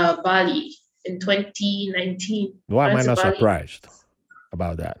was Bali in 2019. Why I am went I to not Bali, surprised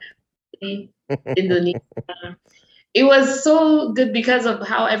about that? Indonesia. It was so good because of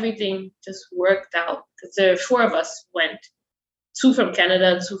how everything just worked out. Because there were four of us went, two from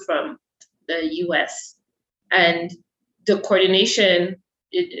Canada, two from the US, and the coordination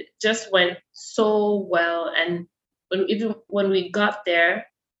it just went so well. And even when we got there,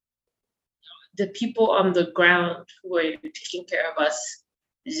 the people on the ground who were taking care of us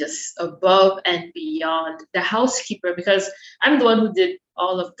just above and beyond. The housekeeper, because I'm the one who did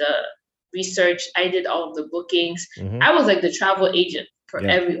all of the research, I did all of the bookings. Hmm. I was like the travel agent for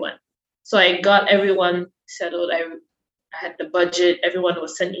Yeah. everyone. So I got everyone settled. I had the budget. Everyone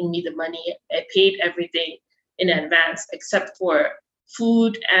was sending me the money. I paid everything in advance except for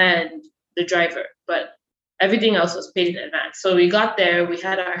food and the driver. But everything else was paid in advance. So we got there. We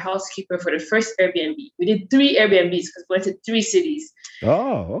had our housekeeper for the first Airbnb. We did three Airbnbs because we went to three cities.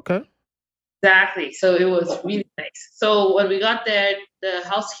 Oh, okay. Exactly. So it was really nice. So when we got there, the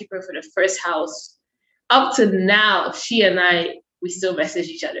housekeeper for the first house, up to now, she and I, we still message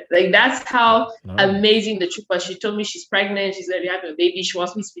each other. Like that's how Nice. amazing the trip was. She told me she's pregnant. She's gonna be having a baby. She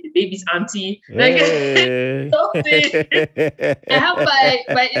wants me to be the baby's auntie. Like Hey. something. I have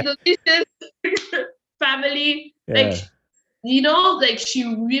my Indonesian family. Like Yeah. like she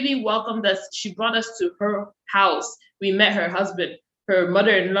really welcomed us. She brought us to her house. We met her husband, her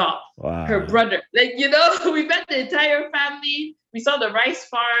mother-in-law, her Wow. brother. Like, we met the entire family. We saw the rice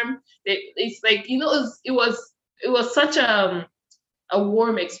farm. It's like, it was such a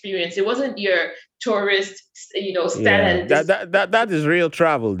warm experience. It wasn't your tourist, stand Yeah. at a That distance. that that that is real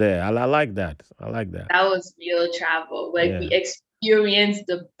travel there. I like that. I like that. That was real travel. Like we Yeah. experienced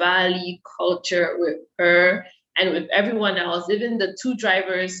the Bali culture with her and with everyone else, even the two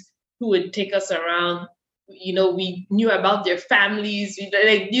drivers who would take us around. We knew about their families.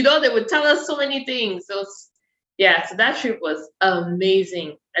 They would tell us so many things. So yeah, so that trip was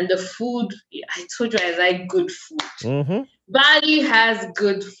amazing. And the food, yeah, I told you I like good food. Mm-hmm. Bali has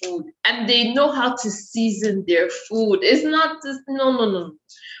good food and they know how to season their food. It's not just no, no, no.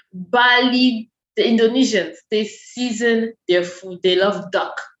 Bali, the Indonesians, they season their food. They love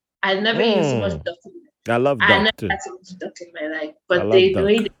duck. I never eaten so much Mm. duck. I love I never duck too. had so much duck in my life. I But love the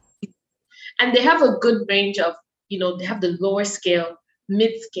way duck. and they have a good range of, they have the lower scale,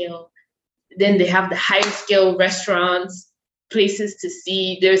 mid scale, then they have the high scale restaurants, places to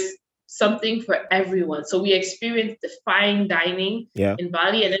see. There's something for everyone. So we experienced the fine dining Yeah. in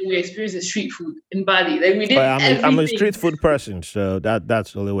Bali, and then we experienced the street food in Bali. Like we Well, did I'm a street everything. food person, so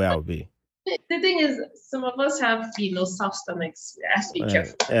that's the only way I'll be. The thing is, some of us have, soft stomachs. We have to be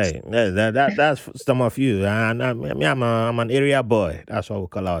careful. That's some of you, and I'm an area boy. That's what we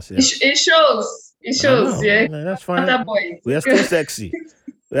call It, ourselves. it shows. It I shows. know. Yeah, That's other fine. boys. We are still sexy.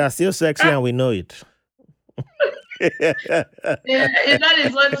 We are still sexy, and we know it. Yeah, that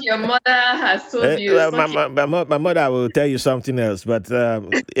is what your mother has told you. Well, It's my, what my, my, mo- my mother will tell you something else, but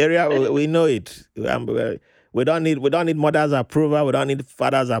area we know it. We don't need mother's approval. We don't need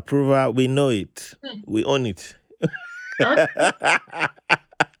father's approval. We know it. We own it.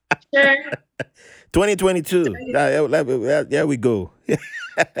 okay. 2022. There we go.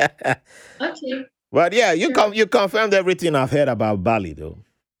 Okay. But yeah, you Sure. you confirmed everything I've heard about Bali, though.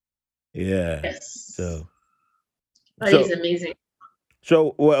 Yeah. Yes. So That is so amazing.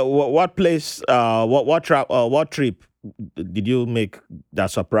 what place? What trip did you make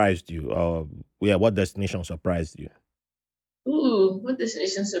that surprised you? Or yeah, what destination surprised you? Ooh, what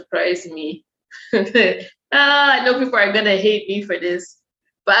destination surprised me? I know people are gonna hate me for this,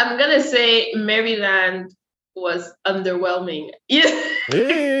 but I'm gonna say Maryland was underwhelming. Yeah, I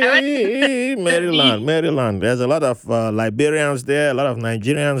went to Maryland, the Maryland. There's a lot of Liberians there, a lot of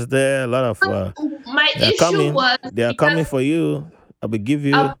Nigerians there, a lot of my they're issue coming. was They are because coming for you. I will give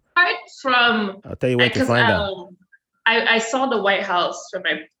you. apart from I'll tell you where to because find them. I saw the White House for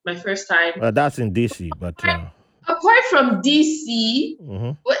my first time. That's in DC, but Apart from DC,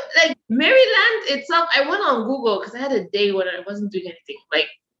 mhm. like Maryland itself, I went on Google because I had a day when I wasn't doing anything. Like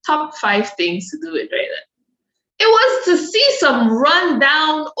top 5 things to do in Maryland. It was to see some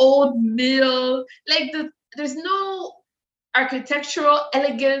rundown old mill. Like there's no architectural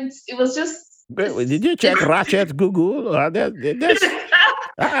elegance. It was just Did you check Ratchet Google? That's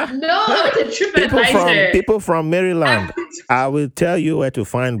no, I went to people from TripAdvisor. Maryland. I will tell you where to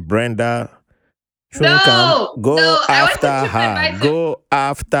find Brenda Truncam. No, Go I went to after her. TripAdvisor. Go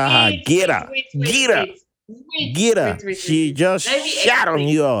after her. Wait, Get wait, her. wait, wait, Get her. wait. Wait, Get her. wait, wait, wait, She wait. just Let me shot on explain.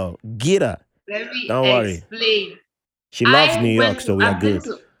 you all. Get her. Let me Don't worry. explain. She loves New York, so we are good.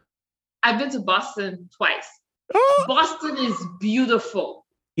 I've been to Boston twice. Oh, Boston is beautiful.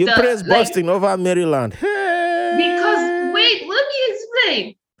 you praise Boston over Maryland. Hey. Because wait, let me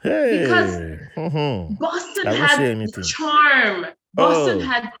explain. Hey. Because Boston I won't say had anything. charm. Boston Oh.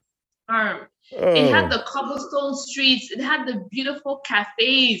 had charm. Oh. It had the cobblestone streets. It had the beautiful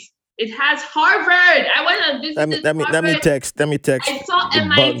cafes. It has Harvard. I went and visited Harvard. Let me text. I saw the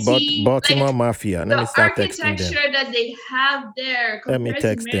MIT. Baltimore like, Mafia. Let me start texting them. The architecture that they have there Let me compared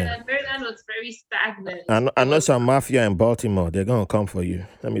text to them. Maryland. Maryland was very stagnant. I know some mafia in Baltimore. They're gonna come for you.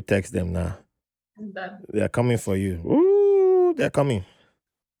 Let me text them now. They're coming for you. Ooh, they're coming.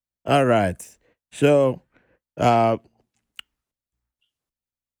 All right. So,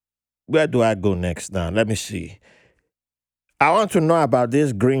 where do I go next now? Let me see. I want to know about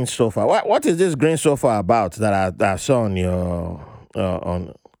this green sofa. What is this green sofa about that I saw on your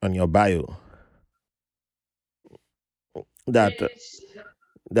on your bio? That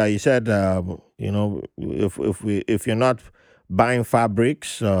you said if you're not buying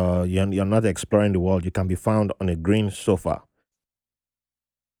fabrics, you're not exploring the world. You can be found on a green sofa.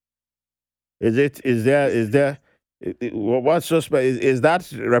 What's so special? Is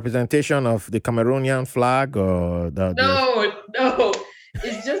that representation of the Cameroonian flag or No.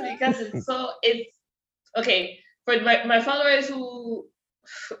 It's just because it's okay. For my followers who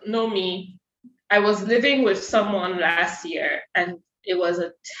know me, I was living with someone last year and it was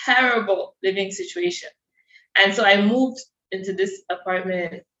a terrible living situation. And so I moved into this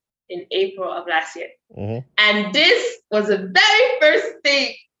apartment in April of last year. Mhm. And this was the very first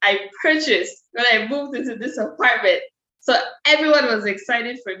thing I purchased when I moved into this apartment. So everyone was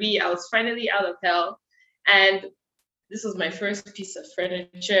excited for me. I was finally out of hell. And this was my first piece of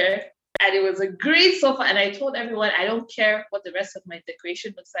furniture. And it was a great sofa. And I told everyone, I don't care what the rest of my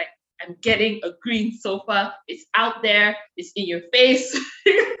decoration looks like. I'm getting a green sofa. It's out there. It's in your face.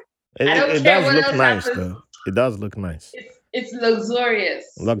 It does look nice, though. It does look nice. It's luxurious.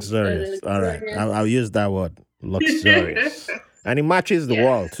 Luxurious. All right. I'll use that word. Luxurious. And it matches the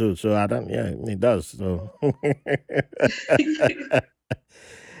wall too. So I don't. Yeah, it does. So.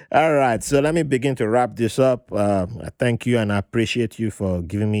 All right. So let me begin to wrap this up. I thank you and I appreciate you for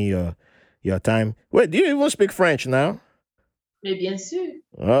giving me your time. Wait, do you even speak French now? Mais bien sûr.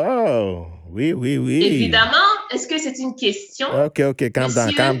 Oh, oui. Évidemment. Est-ce que c'est une question? Okay. Calm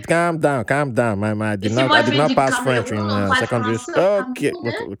down. I did not pass French in secondary school. Okay,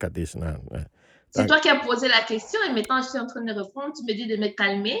 look at this now. C'est toi qui as posé la question et maintenant je suis en train de répondre. Tu me dis de me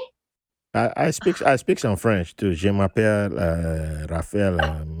calmer. I speak some French too. Je m'appelle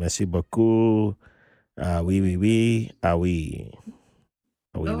Raphaël. Merci beaucoup. Oui. Ah oui.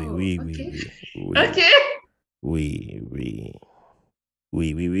 Oui. Okay. Oui.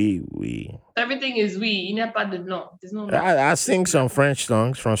 Everything is oui. Il n'y a pas de non. There's no non. I sing some French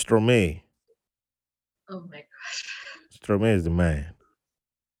songs from Stromae. Oh my gosh. Stromae is the man.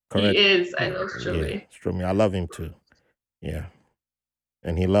 Correct. He is. I love Stromae. Yeah, Stromae. I love him too. Yeah.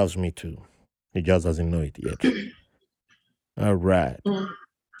 And he loves me too. He just doesn't know it yet. All right.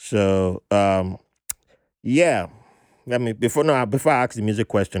 So, yeah. Before I ask the music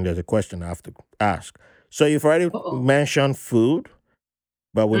question, there's a question I have to ask. So you've already mentioned food,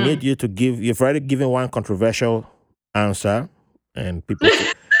 but we need you to you've already given one controversial answer, and people.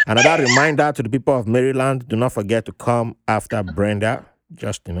 Another reminder to the people of Maryland: do not forget to come after Brenda.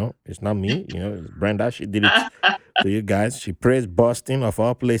 Just it's not me. It's Brenda. She did it to you guys. She praised Boston of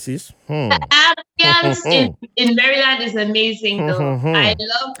all places. Ambience in Maryland is amazing, though. I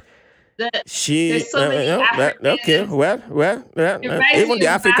love The, She, there's so many okay, Africans. It reminds even me the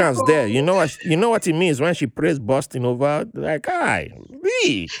of back Africans there, home. you know what it means when she prays Boston over, like, hi,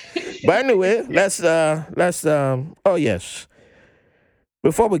 me. But anyway, oh yes,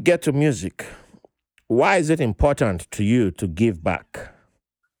 before we get to music, why is it important to you to give back?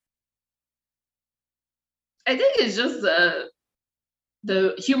 I think it's just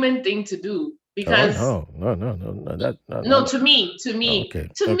the human thing to do Oh because no, no, no, no, no, that, no, no, no. to me, to Oh, me, okay,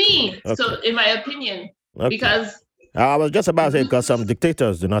 to okay, me. okay, So, in my opinion, okay. because I was just about to say Mhm. because some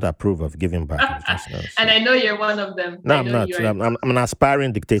dictators do not approve of giving back. It's just and so. I know you're one of them. No, I I'm know not. you are. I'm an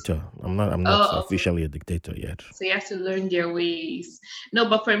aspiring dictator. I'm not Oh, okay. officially a dictator yet. So you have to learn their ways. No,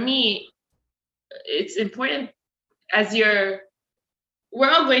 but for me, it's important as we're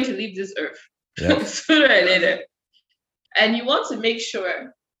all going to leave this earth Yes. sooner or later. And you want to make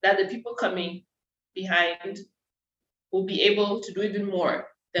sure that the people coming behind will be able to do even more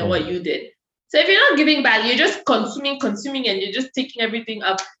than what Mhm. you did. So if you're not giving back, you're just consuming, and you're just taking everything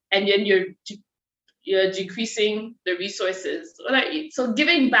up, and then you're decreasing the resources. So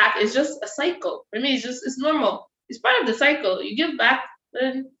giving back is just a cycle. For me, it's normal. It's part of the cycle. You give back,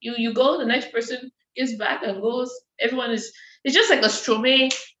 then you go. The next person gives back and goes. Everyone is. It's just like a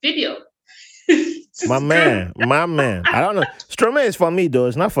Stromae video. My Just go. man, my man. I don't know. Stromae is for me though.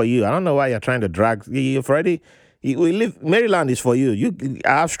 It's not for you. I don't know why you're trying to drag. You've already. We live. Maryland is for you. I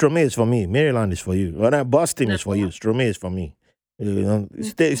have Stromae is for me. Maryland is for you. Well, then Boston No. is for you. Stromae is for me.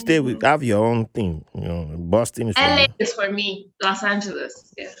 Stay with. Have your own thing. Boston is for LA you. is for me. Los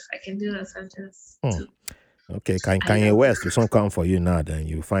Angeles. Yeah, I can do Los Angeles Hmm. too. Okay, I Kanye love West will soon come for you now. Then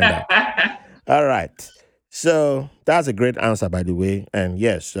you find out. it. All right. So that's a great answer, by the way. And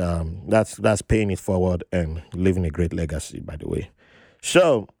yes, that's paying it forward and leaving a great legacy, by the way.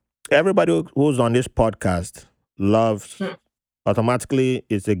 So everybody who's on this podcast loves automatically.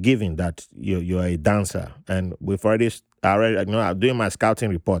 It's a given that you're a dancer, and we've already I'm doing my scouting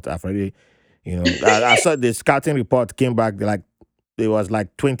report. I've already I saw the scouting report came back like it was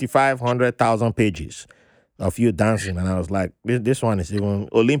like 2,500,000 pages of you dancing, and I was like, this one is even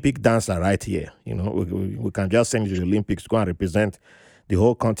Olympic dancer right here. We can just send you to the Olympics, go and represent the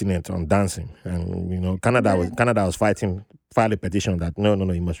whole continent on dancing. And Canada was file a petition that no,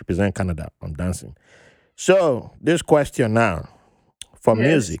 you must represent Canada on dancing. So this question now for Yes.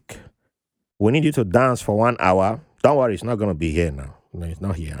 music, we need you to dance for 1 hour. Don't worry, it's not going to be here now. No, it's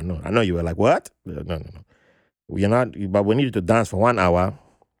not here. I know you were like, what? No. We're not, but we need you to dance for 1 hour.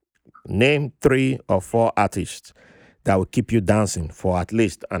 Name 3 or 4 artists that will keep you dancing for at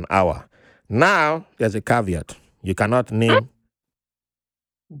least an hour. Now, there's a caveat. You cannot name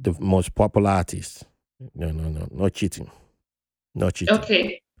the most popular artists. No cheating. No cheating.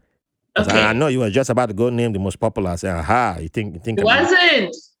 Okay. Because I Okay. know you were just about to go name the most popular. Say, aha, you think It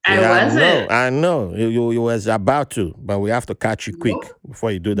wasn't. I yeah, wasn't. I know. You was about to, but we have to catch you quick Nope.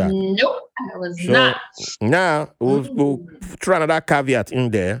 before you do that. Nope. I was not. So now we'll Mm. throw another caveat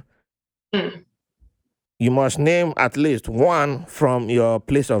in there. Mm. You must name at least one from your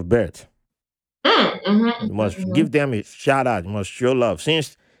place of birth. You must Mm-hmm. give them a shout out. You must show love.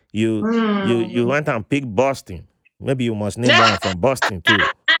 Since you Mm. went and picked Boston, maybe you must name one from Boston too.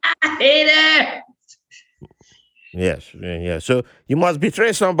 Hater. Yes, yeah. So you must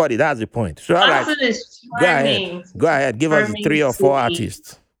betray somebody. That's the point. So all right, Boston is go ahead. charming. Go ahead. Give us the Charming three or four city.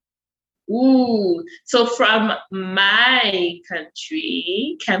 artists. Ooh. So from my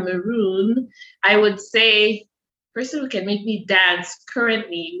country, Cameroon, I would say person who can make me dance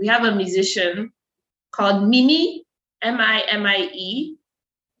currently, we have a musician called Mimi, Mimie.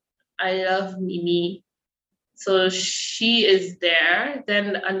 I love Mimi. So she is there.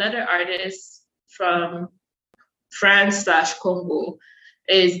 Then another artist from France/Congo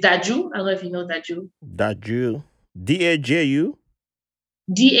is Daju. I don't know if you know Daju. Daju. Daju.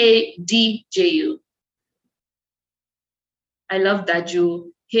 Dadu. I love Daju.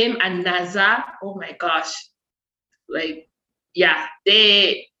 Him and Naza. Oh my gosh. Like, yeah,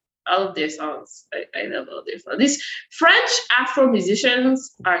 all of their songs. I love all their songs. These French Afro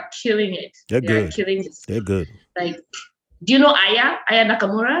musicians are killing it. They're They are good. killing it. They're good. Like, do you know Aya? Aya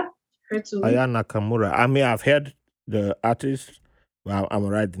Nakamura? Her too. Aya Nakamura. I mean, I've heard the artist. Well, I'm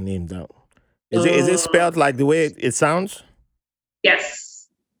gonna write the name down. Is it spelled like the way it sounds? Yes.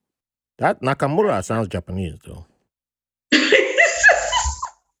 That Nakamura sounds Japanese though.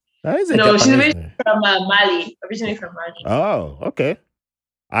 That is a No, she's Japanese originally name. from Mali. Originally from Mali. Oh, okay.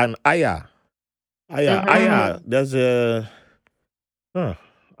 And Aya. Mm-hmm. There's a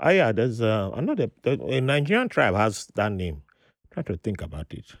Aya. There's a Nigerian tribe has that name. Try to think about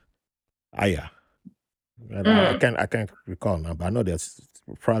it. Aya. And Mm. I can't recall now, but I know there's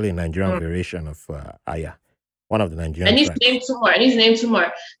probably a Nigerian Mm. variation of Aya, one of the I Nigerian need to name tribes. two more. I need to name two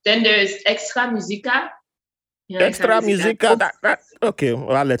more. Then there's Extra Musica. You know, Extra Extra Musica. music. That okay.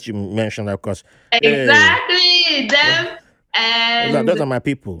 Well, I'll let you mention that because hey, Exactly th- them. those And are my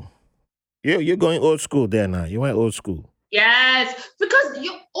people. You're going old school there now. You went old school. yes, because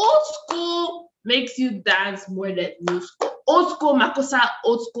your old school makes you dance more than new school. Old school Makosa,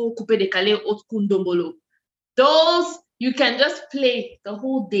 old school Coupe de Calais, old school Ndombolo. Those you can just play the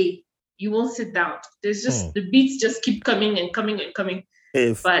whole day. You won't sit down. There's Hmm. just the beats just keep coming and coming and coming.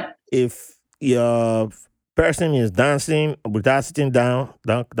 If But if your person is dancing without sitting down,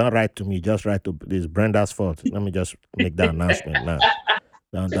 don't write to me. Just write to this Brenda's fault. Let me just make that announcement now.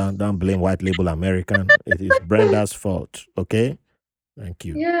 Don't blame white label American. It is Brenda's fault. Okay. Thank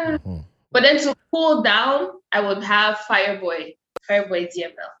you. yeah. Mhm. But then to cool down, I would have Fireboy. Fireboy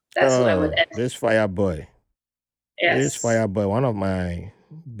DML. That's who I would Oh, end. this fire boy. This Yes. fire boy, one of my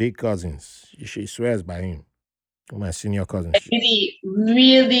big cousins. She swears by him. My senior cousin. I really,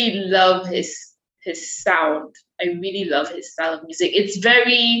 really love his sound. I really love his style of music. It's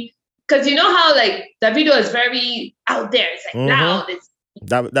very because you know how like Davido is very out there. It's like Mm-hmm. loud. It's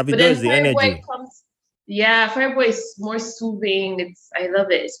That but video then is the Fireboy energy. comes. Yeah, Fireboy is more soothing. It's I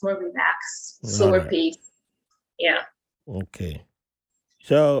love it. It's more relaxed, All slower right. pace. Yeah. Okay.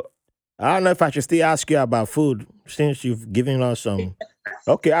 So I don't know if I should still ask you about food since you've given us some.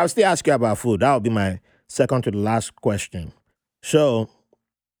 Okay, I'll still ask you about food. That'll be my second to the last question. So,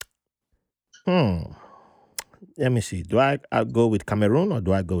 hmm, let me see. Do I go with Cameroon or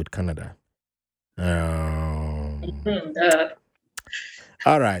do I go with Canada? Um, Hmm, uh,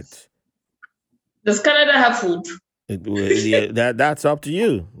 all right. does Canada have food? Yeah, that's up to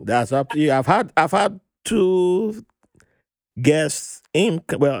you. That's up to you. I've had two guests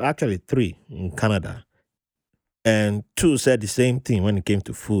well, actually three in Canada, and two said the same thing when it came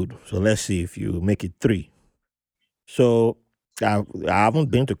to food. So let's see if you make it three. So I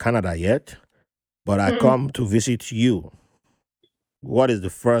haven't been to Canada yet, but I Hmm. come to visit you. What is the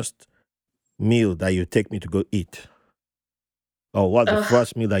first meal that you take me to go eat? Or what's the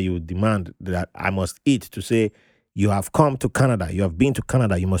first meal that you would demand that I must eat to say you have come to Canada, you have been to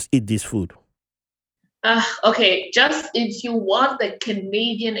Canada, you must eat this food? Okay, just if you want the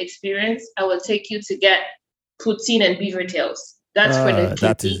Canadian experience, I will take you to get poutine and beaver tails. That's for the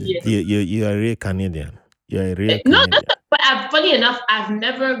That is it. Canadian. You're a real Canadian. You're a real No, Canadian. but funny enough, I've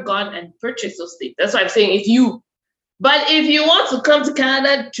never gone and purchased those things. That's why I'm saying if you. But if you want to come to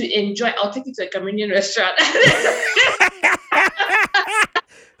Canada to enjoy, I'll take you to a Cameroonian restaurant.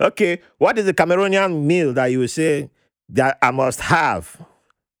 Okay, what is the Cameroonian meal that you would say that I must have?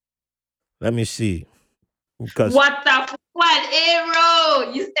 Let me see. Because What the what arrow?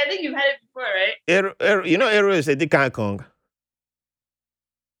 I think you've had it before, right? You know, Eru is a Dikan Kong.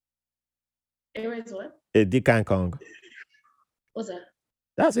 Arrow is what? A Dikan Kong. What's that?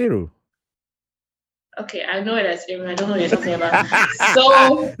 That's Eru. Okay, I know it as arrow. I don't know what you're talking about.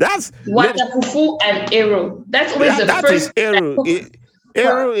 So That's Watafufu and arrow. That's always the that is first thing I Eru. cook for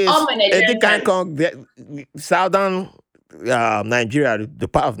Eru all is my a Nigerian Dikan friends. Kong. The southern Nigeria, the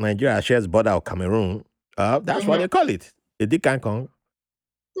part of Nigeria shares border with Cameroon. That's what Mhm. they call it. A Dikan Kong.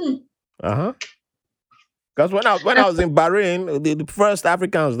 Hmm. Uh huh. Because when I was in Bahrain, the first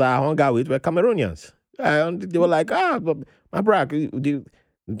Africans that I hung out with were Cameroonians. And they were like, but my bro, do you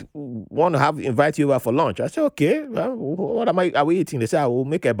want to invite you over for lunch? I said, okay. Well, what are we eating? They said, I will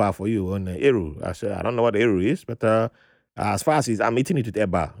make a bar for you on Eru. I said, I don't know what Eru is, but as far as I'm eating it with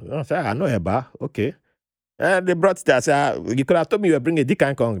Eba. I said, I know Eba. Okay. And they brought it. I said, you could have told me you were bringing a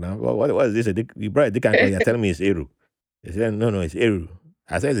Dikan Kong now. What is this? You brought a Dikan Kong. You're telling me it's Eru. They said, no, it's Eru.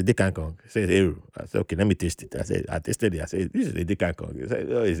 I said, it's a Dikan Kong. He said, it's Eru. I said, okay, let me taste it. I tasted it. I said, this is a Dikan Kong. He said,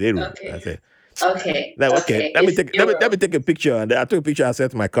 oh, it's Eru. Okay. I said, Okay. like, okay, Okay. It's arrow. let me take a picture. And I took a picture. I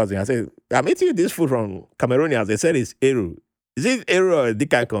said to my cousin, I said, I'm eating this food from Cameroonians. They said it's Eru. Is it Eru or a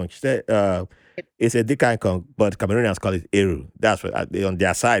Dikan Kong? She said, it's a Dikan Kong, but Cameroonians call it Eru. That's what on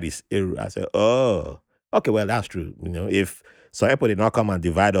their side is Eru. I said, oh, okay, well that's true. You know, if some people did not come and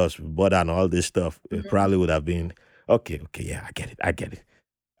divide us with border and all this stuff, it Mhm. probably would have been okay. Yeah, I get it.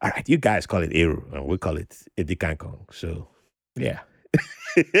 All right, you guys call it Eru, and we call it a Dikan Kong. So, yeah.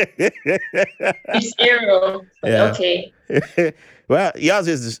 It's arrow. But Yeah. okay. Well, yours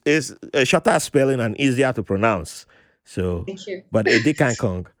is a shorter spelling and easier to pronounce. So, Thank you. but a Dikan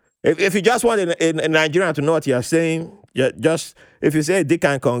Kong. If you just want a Nigerian to know what you're saying, just if you say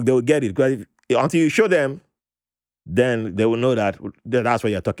Dikan Kong, they will get it. Because until you show them, then they will know that's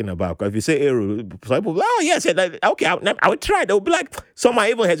what you're talking about. Because if you say Eru, some people, oh yes, yeah, okay, I would try. They will be like, some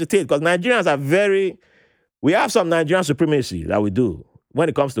might even hesitate because Nigerians are very We have some Nigerian supremacy that we do when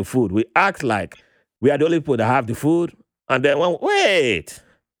it comes to food. We act like we are the only people that have the food, and then wait,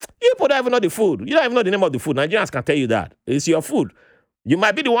 you people don't even know the food. You don't even know the name of the food. Nigerians can tell you that it's your food. You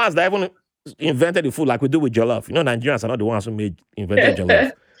might be the ones that even invented the food, like we do with jollof. You know, Nigerians are not the ones who invented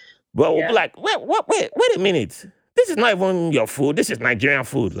jollof. But we'll be Yeah. like, wait a minute. This is not even your food. This is Nigerian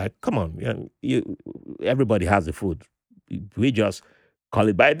food. Like, come on, everybody has the food. We just call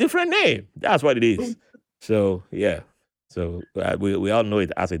it by a different name. That's what it is. So yeah. So we all know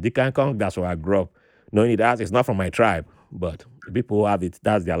it as a Dikan Kong. That's where I grew up knowing it as. It's not from my tribe, but the people who have it,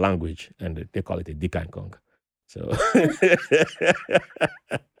 that's their language, and they call it a Dikan Kong. So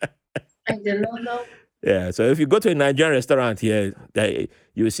I did not know. yeah. So if you go to a Nigerian restaurant here,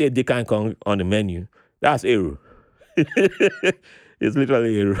 you will see a Dikan Kong on the menu. That's Eru. It's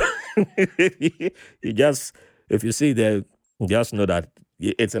literally Eru. You just, if you see that, just know that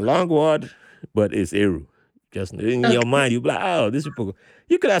it's a long word, but it's Eru. Just in your Okay. mind, you be like, oh, these people.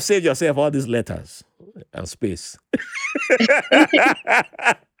 You could have saved yourself all these letters and space.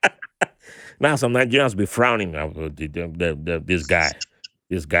 Now some Nigerians be frowning at this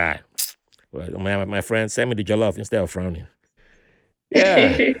guy. Well, my friend, send me the jollof instead of frowning.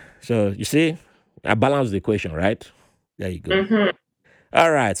 Yeah. So you see, I balanced the equation, right? There you go. Mhm.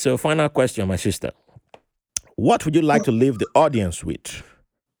 All right. So final question, my sister. What would you like to leave the audience with?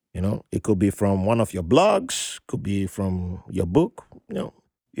 You know, it could be from one of your blogs, could be from your book,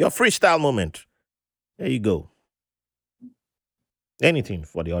 your freestyle moment. There you go. Anything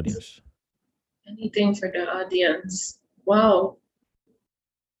for the audience. Anything for the audience. Wow.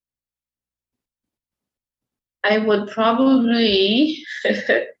 I would probably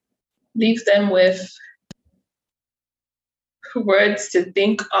leave them with words to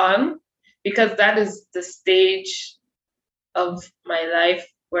think on because that is the stage of my life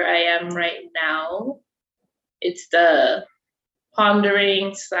where I am right now. It's the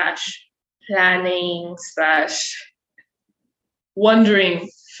pondering slash planning slash wondering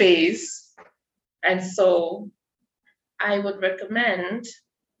phase. And so I would recommend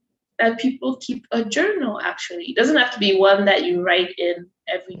that people keep a journal actually. It doesn't have to be one that you write in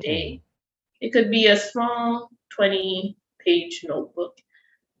every day. It could be a small 20-page notebook.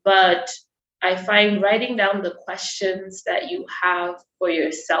 But I find writing down the questions that you have for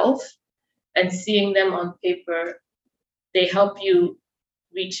yourself and seeing them on paper, they help you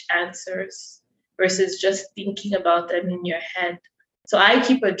reach answers versus just thinking about them in your head. So I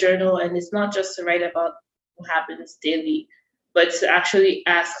keep a journal, and it's not just to write about what happens daily, but to actually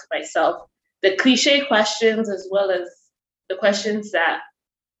ask myself the cliche questions as well as the questions that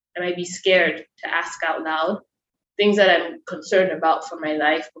I might be scared to ask out loud, things that I'm concerned about for my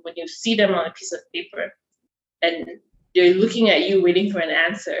life. But when you see them on a piece of paper and they're looking at you waiting for an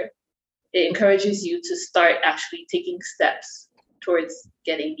answer, it encourages you to start actually taking steps towards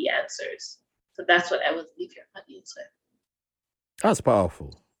getting the answers. So that's what I would leave your audience with. That's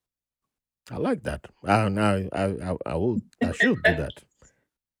powerful. I like that. I should do that.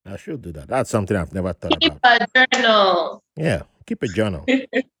 I should do that. That's something I've never thought Keep about. a journal. Yeah. Keep a journal.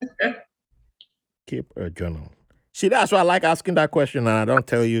 Keep a journal. See, that's why I like asking that question, and I don't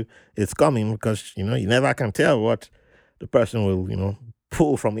tell you it's coming because you never can tell what the person will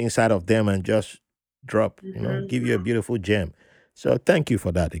pull from inside of them and just drop. Give you a beautiful gem. So thank you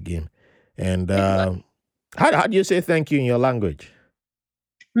for that again. And how do you say thank you in your language?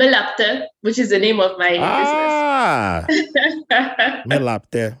 Melapte, which is the name of my Ah, business.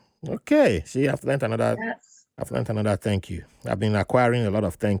 melapte. Okay. See, I've learned another. Yes. I've learned another thank you. I've been acquiring a lot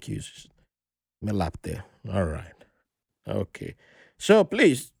of thank yous. Melapte. All right. Okay. So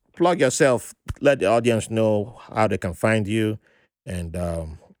please plug yourself. Let the audience know how they can find you, and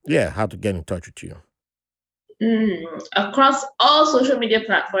yeah, how to get in touch with you. Across all social media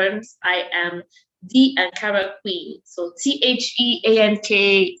platforms, I am the Ankara Queen. So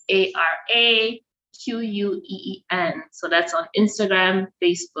TheAnkaraQueen. So that's on Instagram,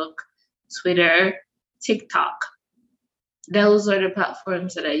 Facebook, Twitter, TikTok. Those are the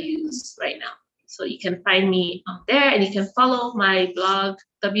platforms that I use right now. So you can find me on there, and you can follow my blog,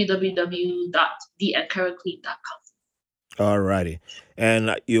 www.theankaraqueen.com. Alrighty.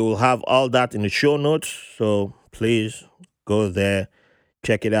 And you will have all that in the show notes. So please go there,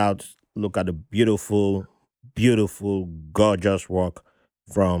 check it out. Look at the beautiful, beautiful, gorgeous work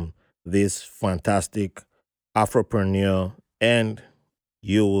from this fantastic Afropreneur. And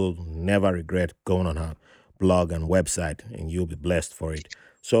you will never regret going on her blog and website, and you'll be blessed for it.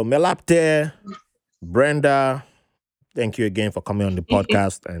 So, Melapte, Brenda, thank you again for coming on the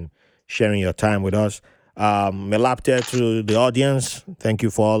podcast and sharing your time with us. Melapte, to the audience, thank you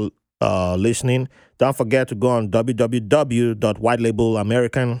for all listening. Don't forget to go on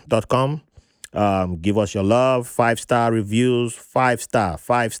www.whitelabelamerican.com. Give us your love, 5-star reviews, 5-star,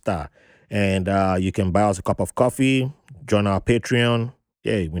 5-star. And you can buy us a cup of coffee, join our Patreon.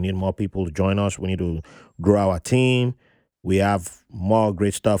 Yeah, we need more people to join us. We need to grow our team. We have more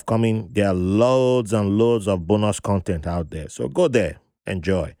great stuff coming. There are loads and loads of bonus content out there. So go there,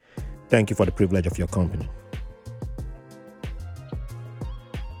 enjoy. Thank you for the privilege of your company.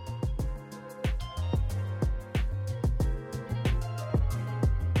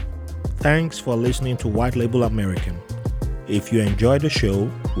 Thanks for listening to White Label American. If you enjoyed the show,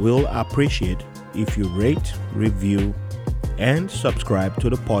 we'll appreciate if you rate, review, and subscribe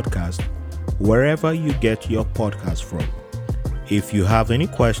to the podcast wherever you get your podcast from. If you have any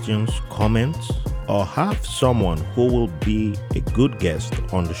questions, comments, or have someone who will be a good guest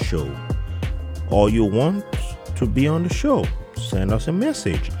on the show, or you want to be on the show, send us a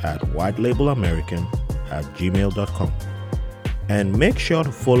message at whitelabelamerican@gmail.com. And make sure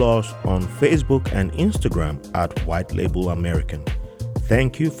to follow us on Facebook and Instagram at White Label American.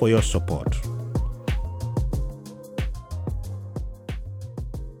 Thank you for your support.